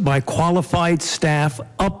judged by qualified staff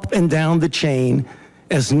up and down the chain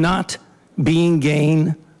as not being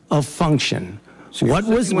gain of function. So let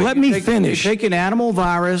me finish. You take an animal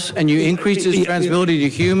virus and you increase its transmissibility to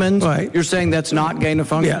humans. Right. You're saying that's not gain of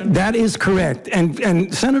function? Yeah, that is correct.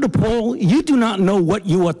 And Senator Paul, you do not know what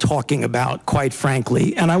you are talking about, quite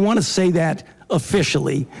frankly. And I want to say that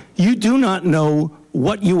officially. You do not know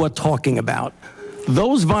what you are talking about.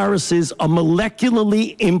 Those viruses are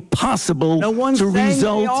molecularly impossible to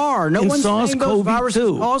result in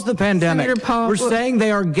SARS-CoV-2. Caused the pandemic. We're saying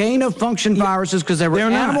they are gain-of-function viruses because they were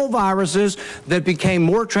animal viruses that became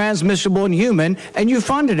more transmissible in human, and you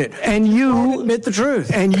funded it. And you admit the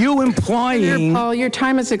truth. And you implying... Senator Paul, your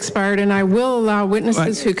time has expired, and I will allow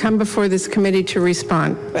witnesses who come before this committee to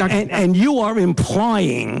respond. And you are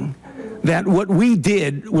implying that what we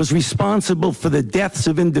did was responsible for the deaths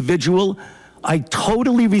of individuals. I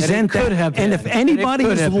totally resent that. And if anybody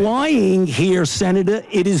is lying here, Senator,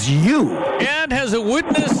 it is you. And has a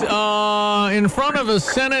witness in front of a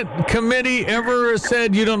Senate committee ever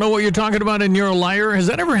said you don't know what you're talking about and you're a liar? Has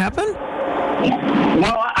that ever happened?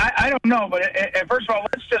 Well, I don't know, but first of all,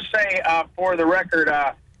 let's just say for the record,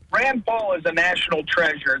 Rand Paul is a national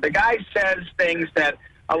treasure. The guy says things that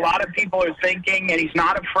a lot of people are thinking, and he's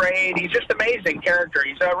not afraid. He's just an amazing character.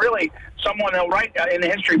 He's really someone who'll write in the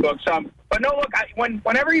history books. But no, look,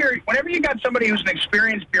 whenever you got somebody who's an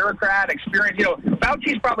experienced bureaucrat,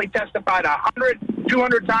 Fauci's probably testified 100,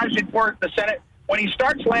 200 times before the Senate. When he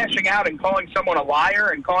starts lashing out and calling someone a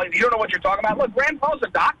liar and calling, you don't know what you're talking about. Look, Rand Paul's a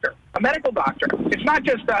doctor, a medical doctor. It's not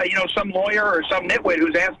just some lawyer or some nitwit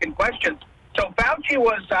who's asking questions. So Fauci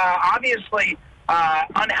was obviously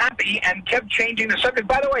unhappy and kept changing the subject.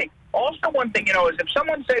 By the way, also one thing, is if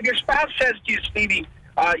your spouse says to you, Stevie,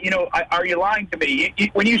 are you lying to me?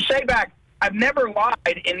 When you say back, I've never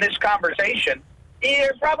lied in this conversation,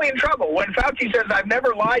 you're probably in trouble. When Fauci says, I've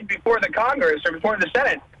never lied before the Congress or before the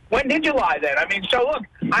Senate, when did you lie then? So look,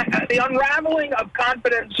 the unraveling of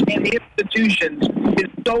confidence in the institutions is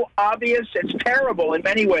so obvious. It's terrible in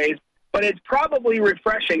many ways, but it's probably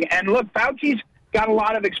refreshing. And look, Fauci's got a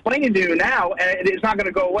lot of explaining to do now, and it's not going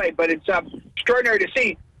to go away, but it's extraordinary to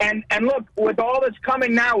see. And look, with all that's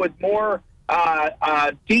coming now with more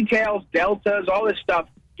details, deltas, all this stuff,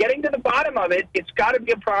 getting to the bottom of it, it's got to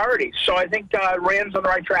be a priority. So I think Rand's on the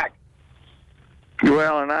right track.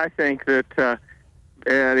 Well, and I think that,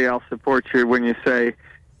 Eddie, I'll support you when you say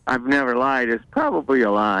I've never lied is probably a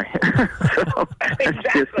lie. So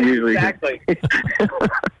exactly.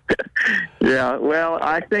 Yeah, well,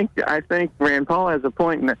 I think Rand Paul has a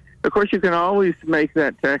point. of course, you can always make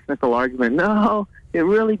that technical argument. No, it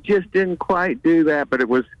really just didn't quite do that, but it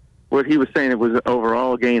was what he was saying. It was an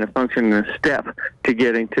overall gain of function and a step to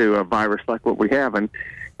getting to a virus like what we have, and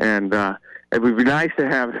it would be nice to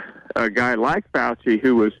have a guy like Fauci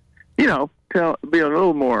who was, be a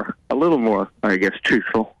little more, I guess,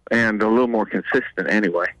 truthful and a little more consistent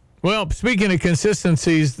anyway. Well, speaking of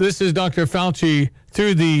consistencies, this is Dr. Fauci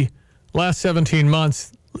through the last 17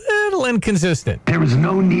 months, little inconsistent. There is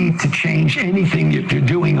no need to change anything that you're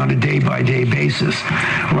doing on a day-by-day basis.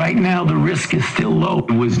 Right now, the risk is still low.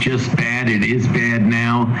 It was just bad. It is bad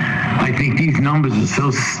now. I think these numbers are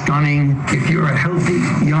so stunning. If you're a healthy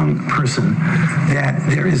young person, that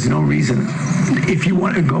there is no reason, if you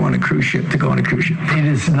want to go on a cruise ship, to go on a cruise ship. It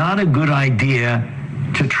is not a good idea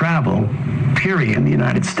to travel, period, in the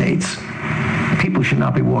United States. People should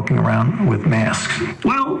not be walking around with masks.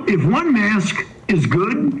 Well, if one mask is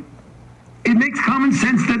good, it makes common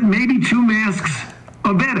sense that maybe two masks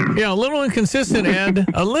are better. Yeah, a little inconsistent, Ed.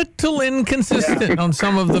 A little inconsistent on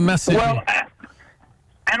some of the messaging. Well,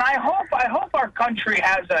 and I hope our country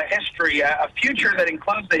has a history, a future that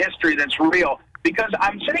includes the history that's real. Because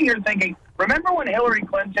I'm sitting here thinking, remember when Hillary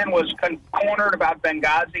Clinton was cornered about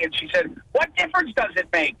Benghazi, and she said, "What difference does it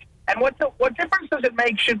make?" And what difference does it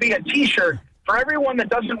make should be a T-shirt for everyone that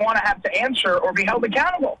doesn't want to have to answer or be held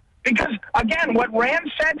accountable. Because, again, what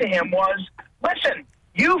Rand said to him was, listen,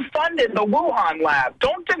 you funded the Wuhan lab.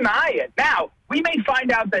 Don't deny it. Now, we may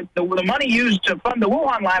find out that the money used to fund the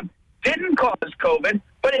Wuhan lab didn't cause COVID,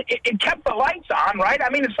 but it kept the lights on, right? I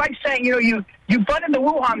mean, it's like saying, you funded the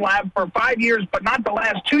Wuhan lab for 5 years, but not the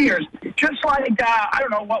last 2 years. Just like, I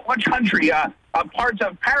don't know, what country, parts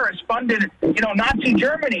of Paris funded, Nazi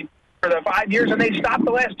Germany for the 5 years, and they stopped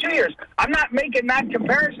the last 2 years. I'm not making that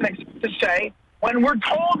comparison except to say, when we're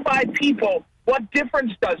told by people, what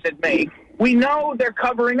difference does it make, we know they're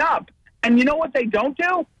covering up. And you know what they don't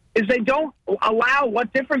do? Is they don't allow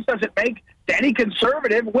what difference does it make to any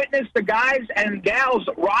conservative witness the guys and gals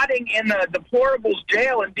rotting in the deplorables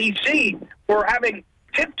jail in D.C. for having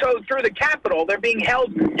tiptoed through the Capitol. They're being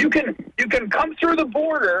held. You can come through the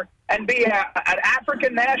border and be an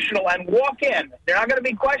African national and walk in. You're not going to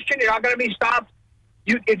be questioned. You're not going to be stopped.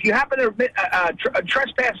 If you happen to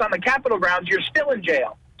trespass on the Capitol grounds, you're still in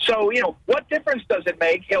jail. So, what difference does it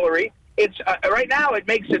make, Hillary? It's right now it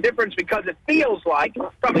makes a difference because it feels like,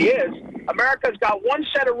 probably is, America's got one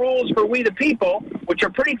set of rules for we the people, which are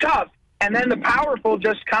pretty tough, and then the powerful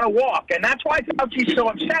just kind of walk. And that's why Fauci's so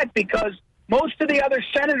upset, because most of the other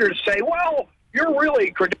senators say, well, you're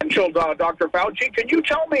really credentialed, Dr. Fauci. Can you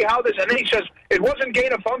tell me how this? And then he says, it wasn't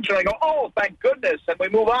gain of function. I go, oh, thank goodness. And we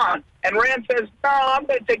move on. And Rand says, no, I'm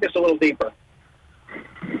going to take this a little deeper.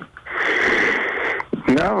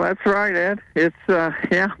 No, that's right, Ed. It's,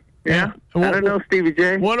 yeah. I don't know, Stevie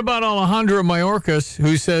J. What about Alejandro Mayorkas,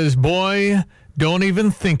 who says, boy, don't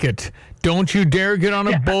even think it. Don't you dare get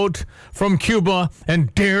on a boat from Cuba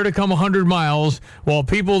and dare to come 100 miles, while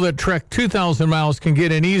people that trek 2,000 miles can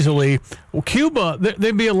get in easily. Well, Cuba,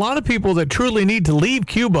 there'd be a lot of people that truly need to leave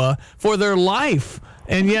Cuba for their life,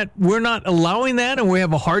 and yet we're not allowing that, and we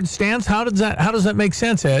have a hard stance. How does that make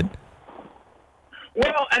sense, Ed?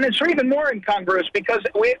 Well, and it's even more incongruous because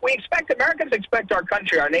Americans expect our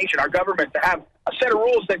country, our nation, our government to have a set of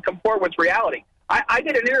rules that comport with reality. I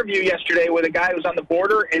did an interview yesterday with a guy who's on the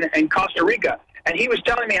border in Costa Rica, and he was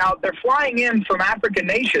telling me how they're flying in from African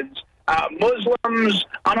nations, Muslims,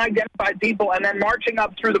 unidentified people, and then marching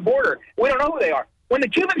up through the border. We don't know who they are. When the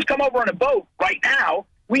Cubans come over on a boat right now,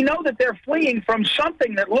 we know that they're fleeing from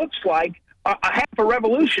something that looks like a half a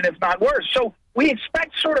revolution, if not worse. So we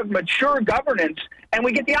expect sort of mature governance, and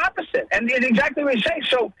we get the opposite. And it's exactly what you say.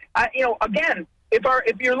 So, again,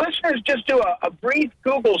 if your listeners just do a brief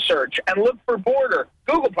Google search and look for border,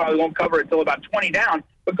 Google probably won't cover it till about 20 down,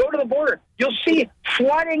 but go to the border. You'll see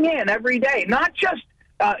flooding in every day, not just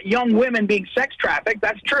young women being sex trafficked,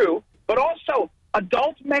 that's true, but also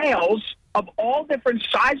adult males of all different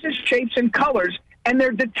sizes, shapes, and colors, and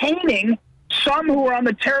they're detaining some who are on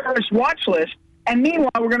the terrorist watch list. And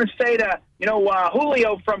meanwhile, we're going to say to,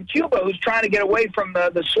 Julio from Cuba, who's trying to get away from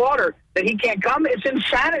the slaughter, that he can't come. It's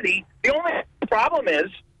insanity. The only problem is,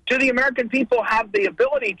 do the American people have the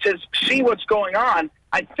ability to see what's going on?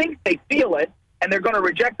 I think they feel it, and they're going to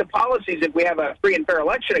reject the policies if we have a free and fair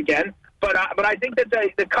election again. But I think that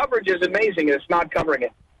the coverage is amazing, and it's not covering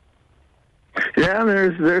it. Yeah,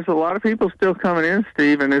 there's a lot of people still coming in,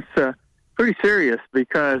 Steve, and it's pretty serious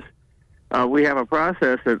because we have a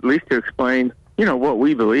process at least to explain what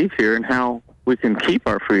we believe here and how we can keep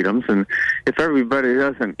our freedoms. And if everybody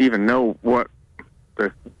doesn't even know what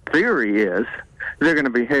the theory is, they're going to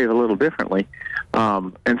behave a little differently.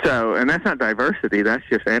 And that's not diversity, that's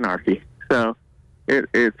just anarchy. So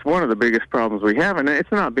it's one of the biggest problems we have, and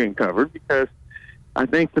it's not being covered because I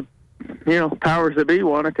think the powers that be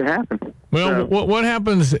want it to happen. Well, what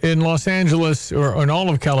happens in Los Angeles or in all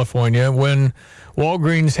of California when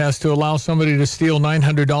Walgreens has to allow somebody to steal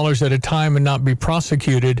 $900 at a time and not be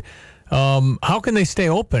prosecuted? How can they stay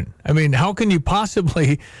open? I mean, how can you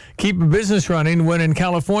possibly keep a business running when in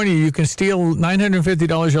California you can steal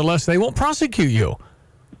 $950 or less? They won't prosecute you.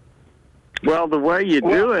 Well, the way you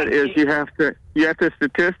do it is you have to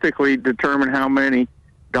statistically determine how many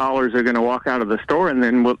dollars are going to walk out of the store, and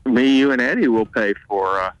then me, you, and Eddie will pay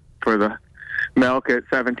for the milk at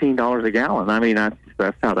 $17 a gallon. I mean,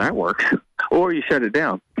 that's how that works. Or you shut it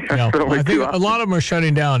down. Yeah, I think a lot of them are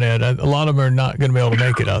shutting down, Ed. A lot of them are not going to be able to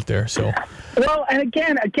make it out there. So. Well, and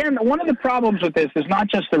again, one of the problems with this is not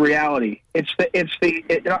just the reality. In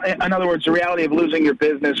other words, the reality of losing your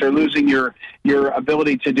business or losing your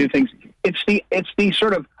ability to do things. It's the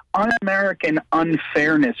sort of un-American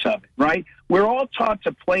unfairness of it, right? We're all taught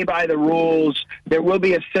to play by the rules. There will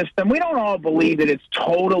be a system. We don't all believe that it's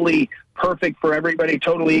totally perfect for everybody,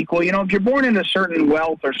 totally equal. If you're born into certain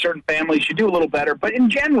wealth or certain families, you do a little better. But in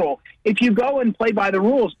general, if you go and play by the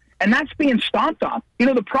rules, and that's being stomped on.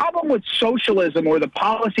 The problem with socialism or the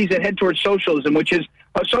policies that head towards socialism, which is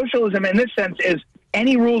socialism in this sense, is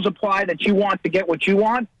any rules apply that you want to get what you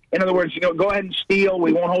want. In other words, go ahead and steal.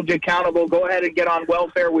 We won't hold you accountable. Go ahead and get on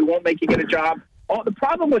welfare. We won't make you get a job. The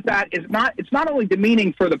problem with that is it's not only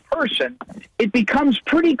demeaning for the person, it becomes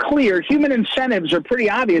pretty clear. Human incentives are pretty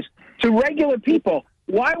obvious to regular people.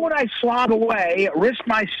 Why would I slob away, risk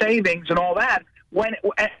my savings and all that,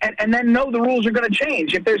 and then know the rules are going to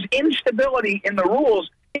change? If there's instability in the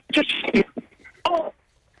rules, it just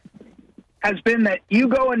has been that you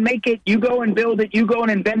go and make it, you go and build it, you go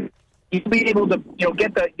and invent it, you'll be able to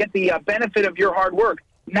get the benefit of your hard work.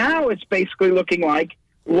 Now it's basically looking like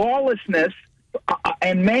lawlessness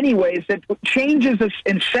in many ways that changes this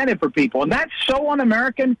incentive for people. And that's so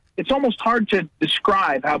un-American, it's almost hard to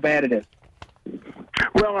describe how bad it is.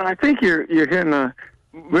 Well, I think you're hitting a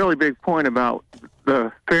really big point about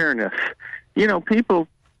the fairness. People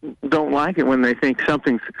don't like it when they think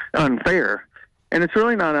something's unfair. And it's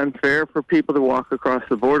really not unfair for people to walk across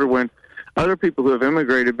the border when other people who have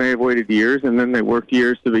immigrated may have waited years, and then they worked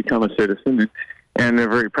years to become a citizen, and they're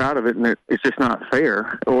very proud of it, and it's just not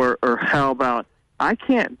fair. Or how about, I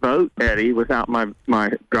can't vote, Eddie, without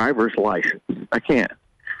my driver's license. I can't.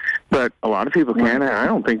 But a lot of people can, and I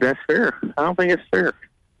don't think that's fair. I don't think it's fair.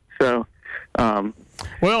 So...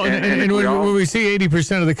 Well, and when we see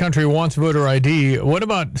 80% of the country wants voter ID, what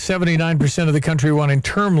about 79% of the country wanting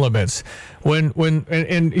term limits? What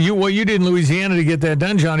you did in Louisiana to get that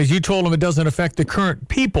done, John, is you told them it doesn't affect the current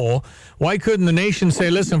people. Why couldn't the nation say,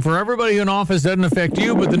 listen, for everybody in office, doesn't affect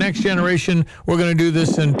you, but the next generation, we're going to do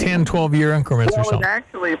this in 10, 12-year increments or something? Well, it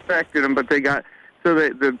actually affected them, but they got, so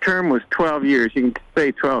the term was 12 years. You can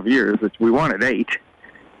say 12 years, which we wanted 8.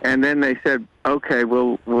 And then they said, okay,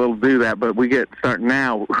 we'll do that, but we get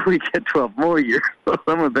 12 more years. So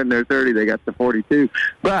some have been there 30, they got to 42.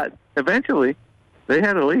 But eventually, they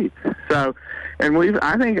had to leave. So, and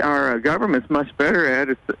I think our government's much better at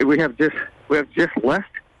it. We have just less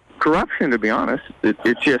corruption, to be honest.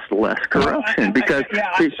 It's just less corruption because.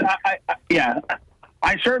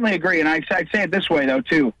 I certainly agree, and I say it this way though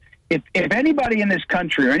too. If anybody in this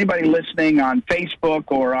country or anybody listening on Facebook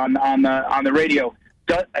or on the radio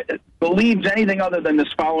believes anything other than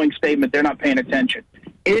this following statement, they're not paying attention.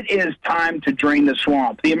 It is time to drain the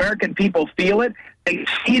swamp. The American people feel it. They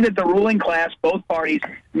see that the ruling class, both parties,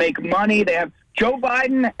 make money. They have Joe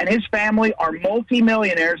Biden and his family are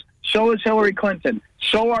multimillionaires. So is Hillary Clinton.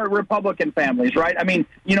 So are Republican families, right? I mean,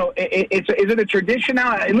 is it a tradition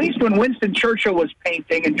now? At least when Winston Churchill was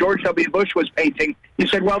painting and George W. Bush was painting, you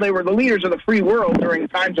said, well, they were the leaders of the free world during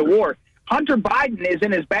times of war. Hunter Biden is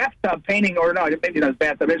in his bathtub painting, or no, maybe not his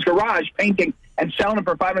bathtub, his garage painting and selling it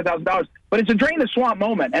for $500,000. But it's a drain the swamp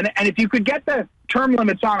moment. And if you could get the term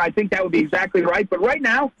limits on, I think that would be exactly right. But right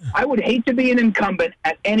now, I would hate to be an incumbent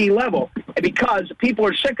at any level because people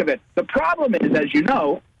are sick of it. The problem is, as you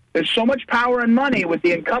know, there's so much power and money with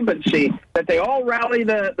the incumbency that they all rally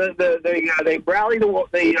the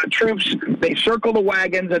troops, they circle the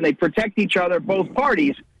wagons, and they protect each other, both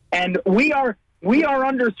parties. And we are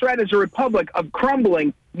under threat as a republic of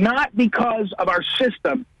crumbling, not because of our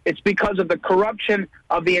system. It's because of the corruption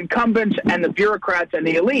of the incumbents and the bureaucrats and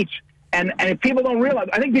the elites. And if people don't realize,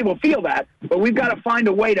 I think people feel that, but we've got to find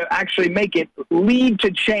a way to actually make it lead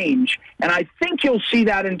to change. And I think you'll see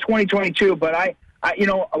that in 2022, but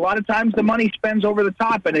a lot of times the money spends over the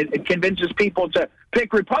top, and it convinces people to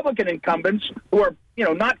pick Republican incumbents who are,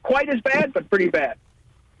 not quite as bad, but pretty bad.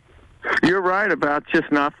 You're right about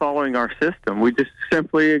just not following our system. We just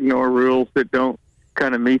simply ignore rules that don't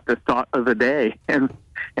kind of meet the thought of the day, and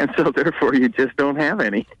so therefore you just don't have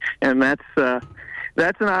any. And that's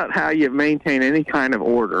not how you maintain any kind of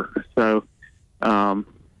order. So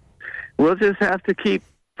we'll just have to keep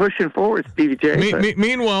pushing forward, Stevie J.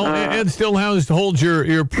 Meanwhile, Ed Stillhouse holds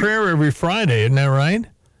your prayer every Friday, isn't that right?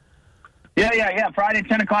 Yeah. Friday,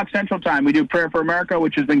 10 o'clock Central Time. We do Prayer for America,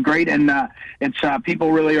 which has been great, and it's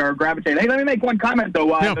people really are gravitating. Hey, let me make one comment,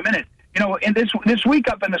 though, in a minute. In this week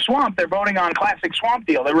up in the swamp, they're voting on classic swamp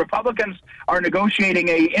deal. The Republicans are negotiating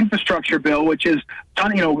a infrastructure bill, which is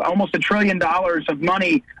almost $1 trillion of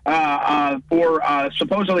money for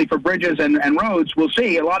supposedly for bridges and roads. We'll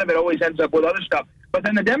see. A lot of it always ends up with other stuff. But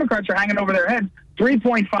then the Democrats are hanging over their heads.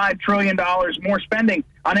 $3.5 trillion more spending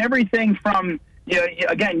on everything from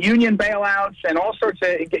again, union bailouts and all sorts of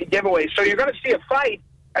giveaways. So you're going to see a fight.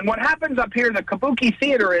 And what happens up here in the Kabuki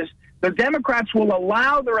Theater is the Democrats will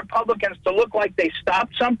allow the Republicans to look like they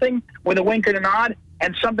stopped something with a wink and a nod,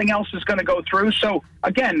 and something else is going to go through. So,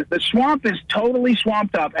 again, the swamp is totally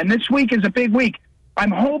swamped up. And this week is a big week.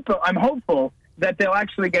 I'm hopeful that they'll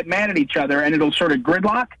actually get mad at each other and it'll sort of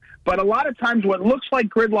gridlock. But a lot of times what looks like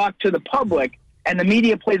gridlock to the public and the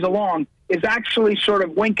media plays along is actually sort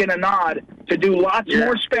of wink and a nod to do lots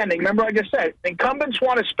more spending. Remember, like I said, incumbents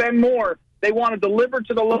want to spend more. They want to deliver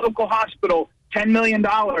to the local hospital $10 million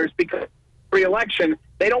because re-election.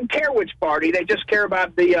 They don't care which party. They just care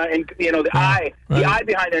about the eye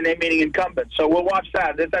behind their name, meaning incumbents. So we'll watch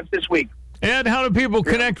that. That's this week. Ed, how do people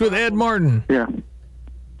connect with Ed Martin?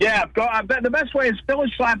 Yeah, the best way is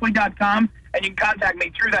phyllisschlafly.com, and you can contact me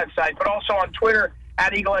through that site, but also on Twitter,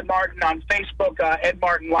 @Eagle Ed Martin, on Facebook, Ed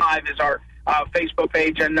Martin Live is our Facebook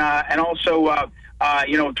page, and also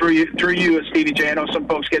through you, Stevie J. I know some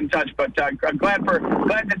folks get in touch, but I'm glad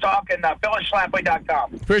to talk, and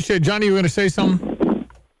phyllisschlafly.com. Appreciate it. Johnny, you were going to say something?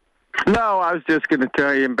 No, I was just going to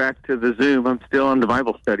tell you, back to the Zoom. I'm still on the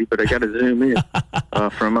Bible study, but I got to Zoom in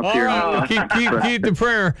from up here. Right. Keep the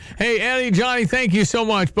prayer. Hey, Eddie, Johnny, thank you so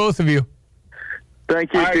much, both of you.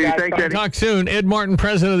 Thank you, Steve. Thanks, Eddie. Talk soon. Ed Martin,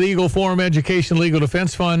 president of the Eagle Forum Education Legal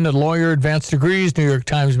Defense Fund, a lawyer, advanced degrees, New York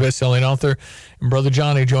Times bestselling author, and Brother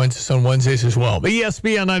Johnny joins us on Wednesdays as well.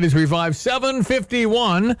 ESPN 93.5,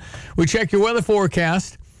 7:51. We check your weather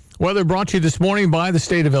forecast. Weather brought to you this morning by the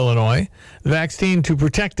state of Illinois. The vaccine to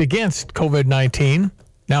protect against COVID-19,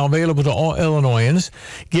 now available to all Illinoisans.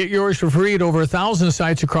 Get yours for free at over 1,000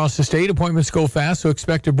 sites across the state. Appointments go fast, so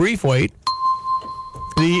expect a brief wait.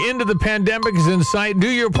 The end of the pandemic is in sight. Do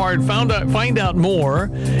your part. Find out more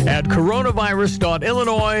at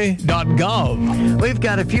coronavirus.illinois.gov. We've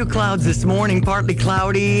got a few clouds this morning, partly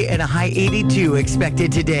cloudy, and a high 82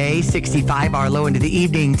 expected today. 65 our low into the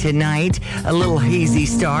evening tonight. A little hazy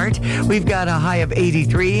start. We've got a high of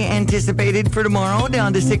 83 anticipated for tomorrow,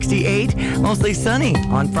 down to 68. Mostly sunny.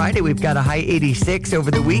 On Friday, we've got a high 86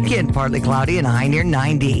 over the weekend, partly cloudy, and a high near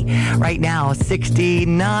 90. Right now,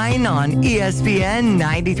 69 on ESPN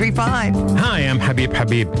 93.5. Hi, I'm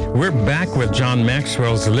Habib. We're back with John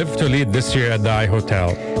Maxwell's Live to Lead this year at the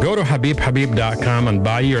iHotel. Go to habibhabib.com and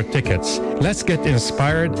buy your tickets. Let's get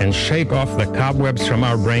inspired and shake off the cobwebs from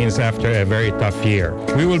our brains after a very tough year.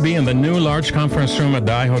 We will be in the new large conference room at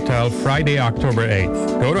the iHotel Friday, October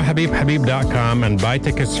 8th. Go to habibhabib.com and buy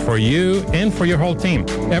tickets for you and for your whole team.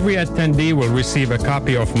 Every attendee will receive a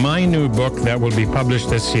copy of my new book that will be published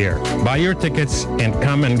this year. Buy your tickets and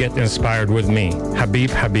come and get inspired with me.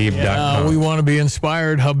 habibhabib.com. We want to be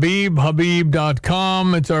inspired.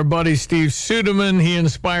 habibhabib.com. It's our buddy Steve Suderman. He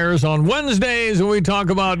inspires on Wednesdays when we talk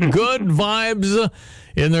about good vibes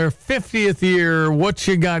in their 50th year. What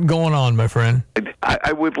you got going on, my friend?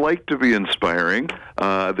 I would like to be inspiring.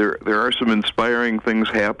 There are some inspiring things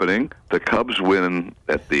happening. The Cubs win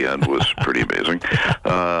at the end was pretty amazing.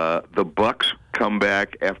 The Bucks come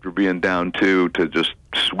back after being down 2 to just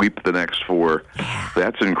sweep the next 4.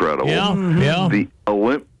 That's incredible. Yeah.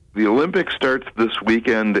 The Olympics starts this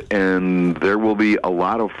weekend, and there will be a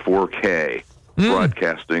lot of 4K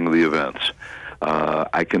broadcasting the events.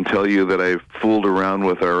 I can tell you that I've fooled around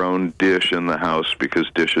with our own Dish in the house because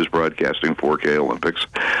Dish is broadcasting 4K Olympics.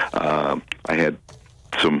 I had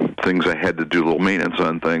some things I had to do, a little maintenance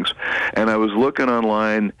on things. And I was looking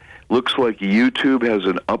online. Looks like YouTube has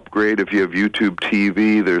an upgrade. If you have YouTube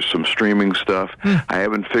TV, there's some streaming stuff. I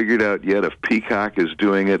haven't figured out yet if Peacock is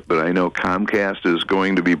doing it, but I know Comcast is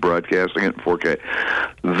going to be broadcasting it in 4K.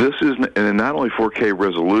 This is not only 4K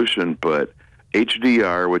resolution, but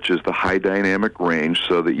HDR, which is the high dynamic range,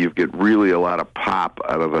 so that you get really a lot of pop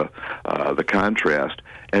out of the contrast,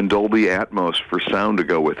 and Dolby Atmos for sound to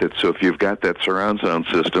go with it. So if you've got that surround sound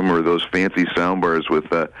system or those fancy sound bars with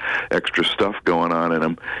extra stuff going on in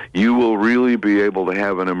them, you will really be able to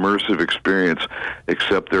have an immersive experience,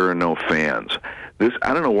 except there are no fans.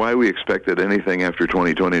 I don't know why we expected anything after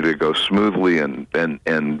 2020 to go smoothly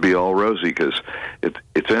and be all rosy, because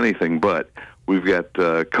it's anything but. We've got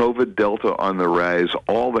COVID Delta on the rise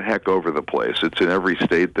all the heck over the place. It's in every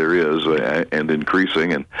state there is, and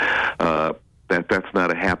increasing, and that's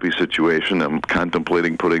not a happy situation. I'm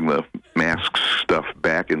contemplating putting the mask stuff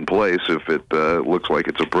back in place if it looks like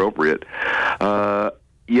it's appropriate.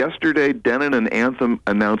 Yesterday, Denon and Anthem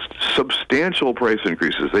announced substantial price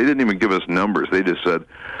increases. They didn't even give us numbers. They just said,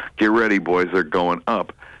 get ready, boys, they're going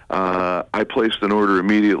up. I placed an order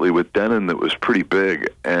immediately with Denon that was pretty big,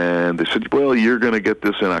 and they said, well, you're going to get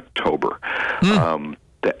this in October.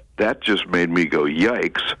 That just made me go,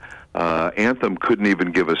 yikes. Anthem couldn't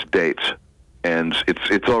even give us dates, and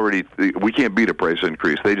it's already, we can't beat a price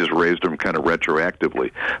increase. They just raised them kind of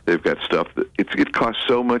retroactively. They've got stuff that, it costs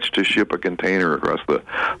so much to ship a container across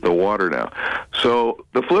the water now. So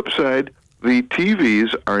the flip side, the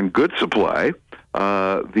TVs are in good supply.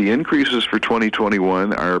 The increases for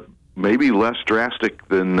 2021 are maybe less drastic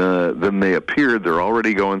than they appeared. They're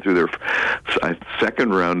already going through their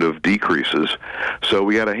second round of decreases. So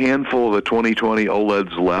we got a handful of the 2020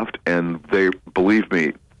 OLEDs left, and believe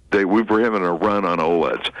me, we're having a run on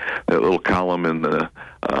OLEDs. That little column in the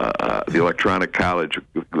Electronic College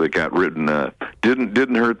that got written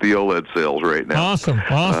didn't hurt the OLED sales right now.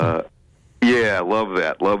 Awesome. Yeah, love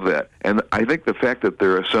that. And I think the fact that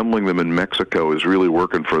they're assembling them in Mexico is really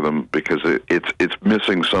working for them, because it's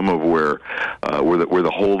missing some of where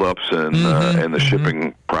the holdups and the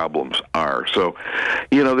shipping problems are. So,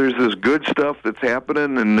 there's this good stuff that's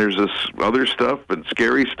happening, and there's this other stuff and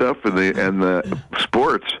scary stuff, and the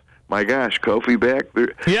sports. My gosh, Kofi back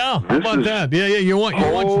there. Yeah, how about that? Yeah.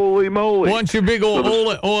 Holy moly! Want your big old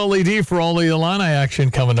OLED for all the Illini action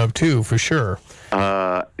coming up too, for sure.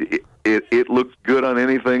 It looks good on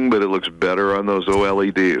anything, but it looks better on those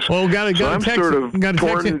OLEDs. Well, I'm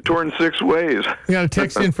sort of torn six ways. We got a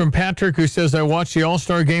text in from Patrick who says, I watched the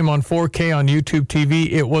All-Star game on 4K on YouTube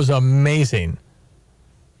TV. It was amazing.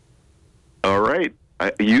 All right.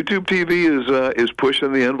 YouTube TV is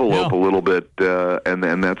pushing the envelope a little bit,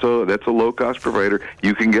 and that's a low-cost provider.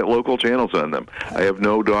 You can get local channels on them. I have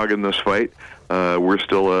no dog in this fight. We're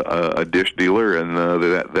still a dish dealer, and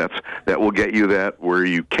that will get you that where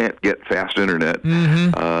you can't get fast internet.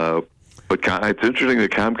 But it's interesting that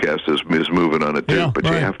Comcast is moving on it too.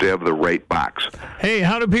 You have to have the right box. Hey,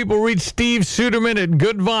 how do people reach Steve Suderman at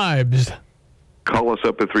Good Vibes? Call us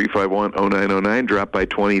up at 351-0909. Drop by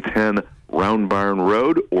 2010 Round Barn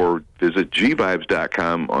Road, or visit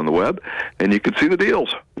gvibes.com on the web, and you can see the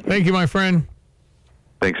deals. Thank you, my friend.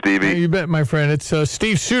 Thanks, Stevie. Yeah, you bet, my friend. It's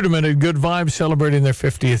Steve Suderman at Good Vibes celebrating their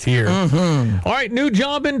 50th year. All right, new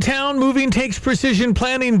job in town. Moving takes precision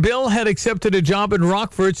planning. Bill had accepted a job in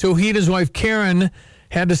Rockford, so he and his wife Karen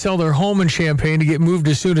had to sell their home in Champaign to get moved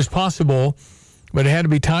as soon as possible. But it had to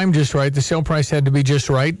be timed just right. The sale price had to be just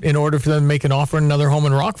right in order for them to make an offer on another home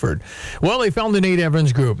in Rockford. Well, they found the Nate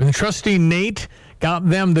Evans Group, and trustee Nate got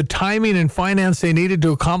them the timing and finance they needed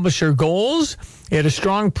to accomplish their goals. They had a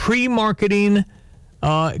strong pre-marketing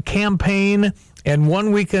campaign and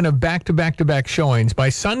 1 weekend of back-to-back-to-back showings. By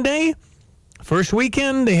Sunday, first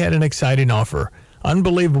weekend, they had an exciting offer.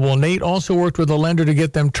 Unbelievable. Nate also worked with a lender to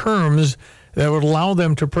get them terms that would allow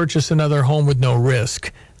them to purchase another home with no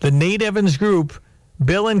risk. The Nate Evans Group,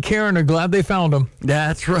 Bill and Karen are glad they found him.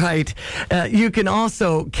 That's right. You can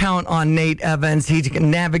also count on Nate Evans. He can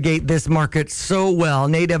navigate this market so well.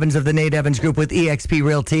 Nate Evans of the Nate Evans Group with eXp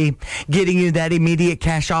Realty, getting you that immediate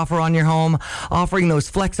cash offer on your home, offering those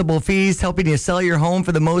flexible fees, helping you sell your home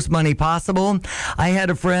for the most money possible. I had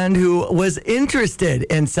a friend who was interested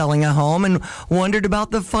in selling a home and wondered about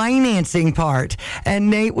the financing part, and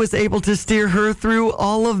Nate was able to steer her through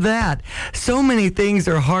all of that. So many things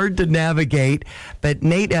are hard to navigate, but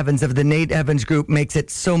Nate Evans of the Nate Evans Group makes it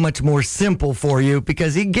so much more simple for you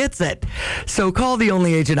because he gets it. So call the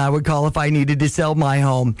only agent I would call if I needed to sell my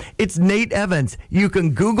home. It's Nate Evans. You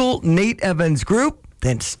can Google Nate Evans Group,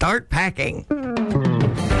 then start packing.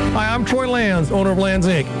 Hi, I'm Troy Lands, owner of Lands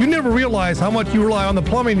Inc. You never realize how much you rely on the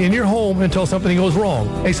plumbing in your home until something goes wrong.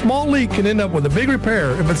 A small leak can end up with a big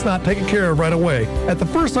repair if it's not taken care of right away. At the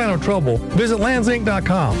first sign of trouble, visit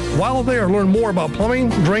landsinc.com. While there, learn more about plumbing,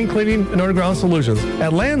 drain cleaning, and underground solutions.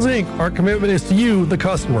 At Lands Inc., our commitment is to you, the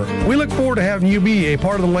customer. We look forward to having you be a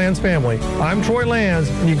part of the Lands family. I'm Troy Lands,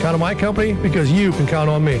 and you can count on my company because you can count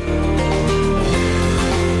on me.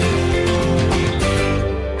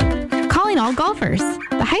 Calling all golfers.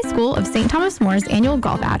 The High School of St. Thomas More's annual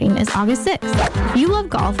golf outing is August 6th. If you love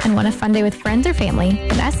golf and want a fun day with friends or family,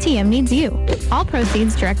 then STM needs you. All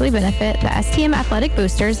proceeds directly benefit the STM athletic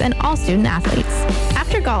boosters and all student athletes.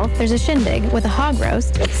 After golf, there's a shindig with a hog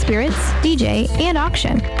roast, spirits, DJ, and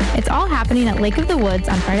auction. It's all happening at Lake of the Woods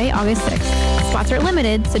on Friday, August 6th. Spots are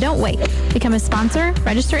limited, so don't wait. Become a sponsor,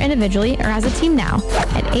 register individually, or as a team now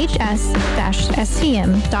at hs-stm.org.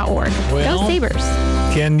 Go Sabres!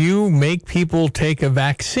 Can you make people take a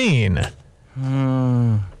vaccine?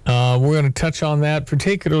 We're going to touch on that,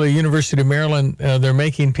 particularly University of Maryland. They're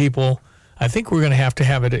making people, I think we're going to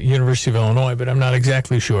have it at University of Illinois, but I'm not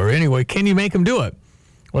exactly sure. Anyway, can you make them do it?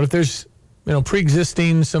 What if there's,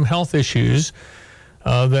 pre-existing some health issues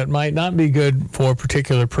that might not be good for a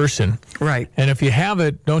particular person? Right. And if you have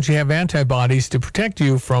it, don't you have antibodies to protect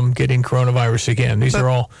you from getting coronavirus again? These are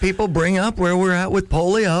all... People bring up where we're at with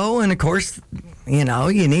polio, and of course... you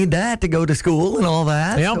need that to go to school and all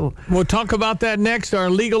that. Yep. So. We'll talk about that next. Our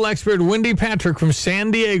legal expert, Wendy Patrick from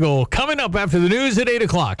San Diego, coming up after the news at 8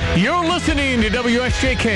 o'clock. You're listening to WSJK.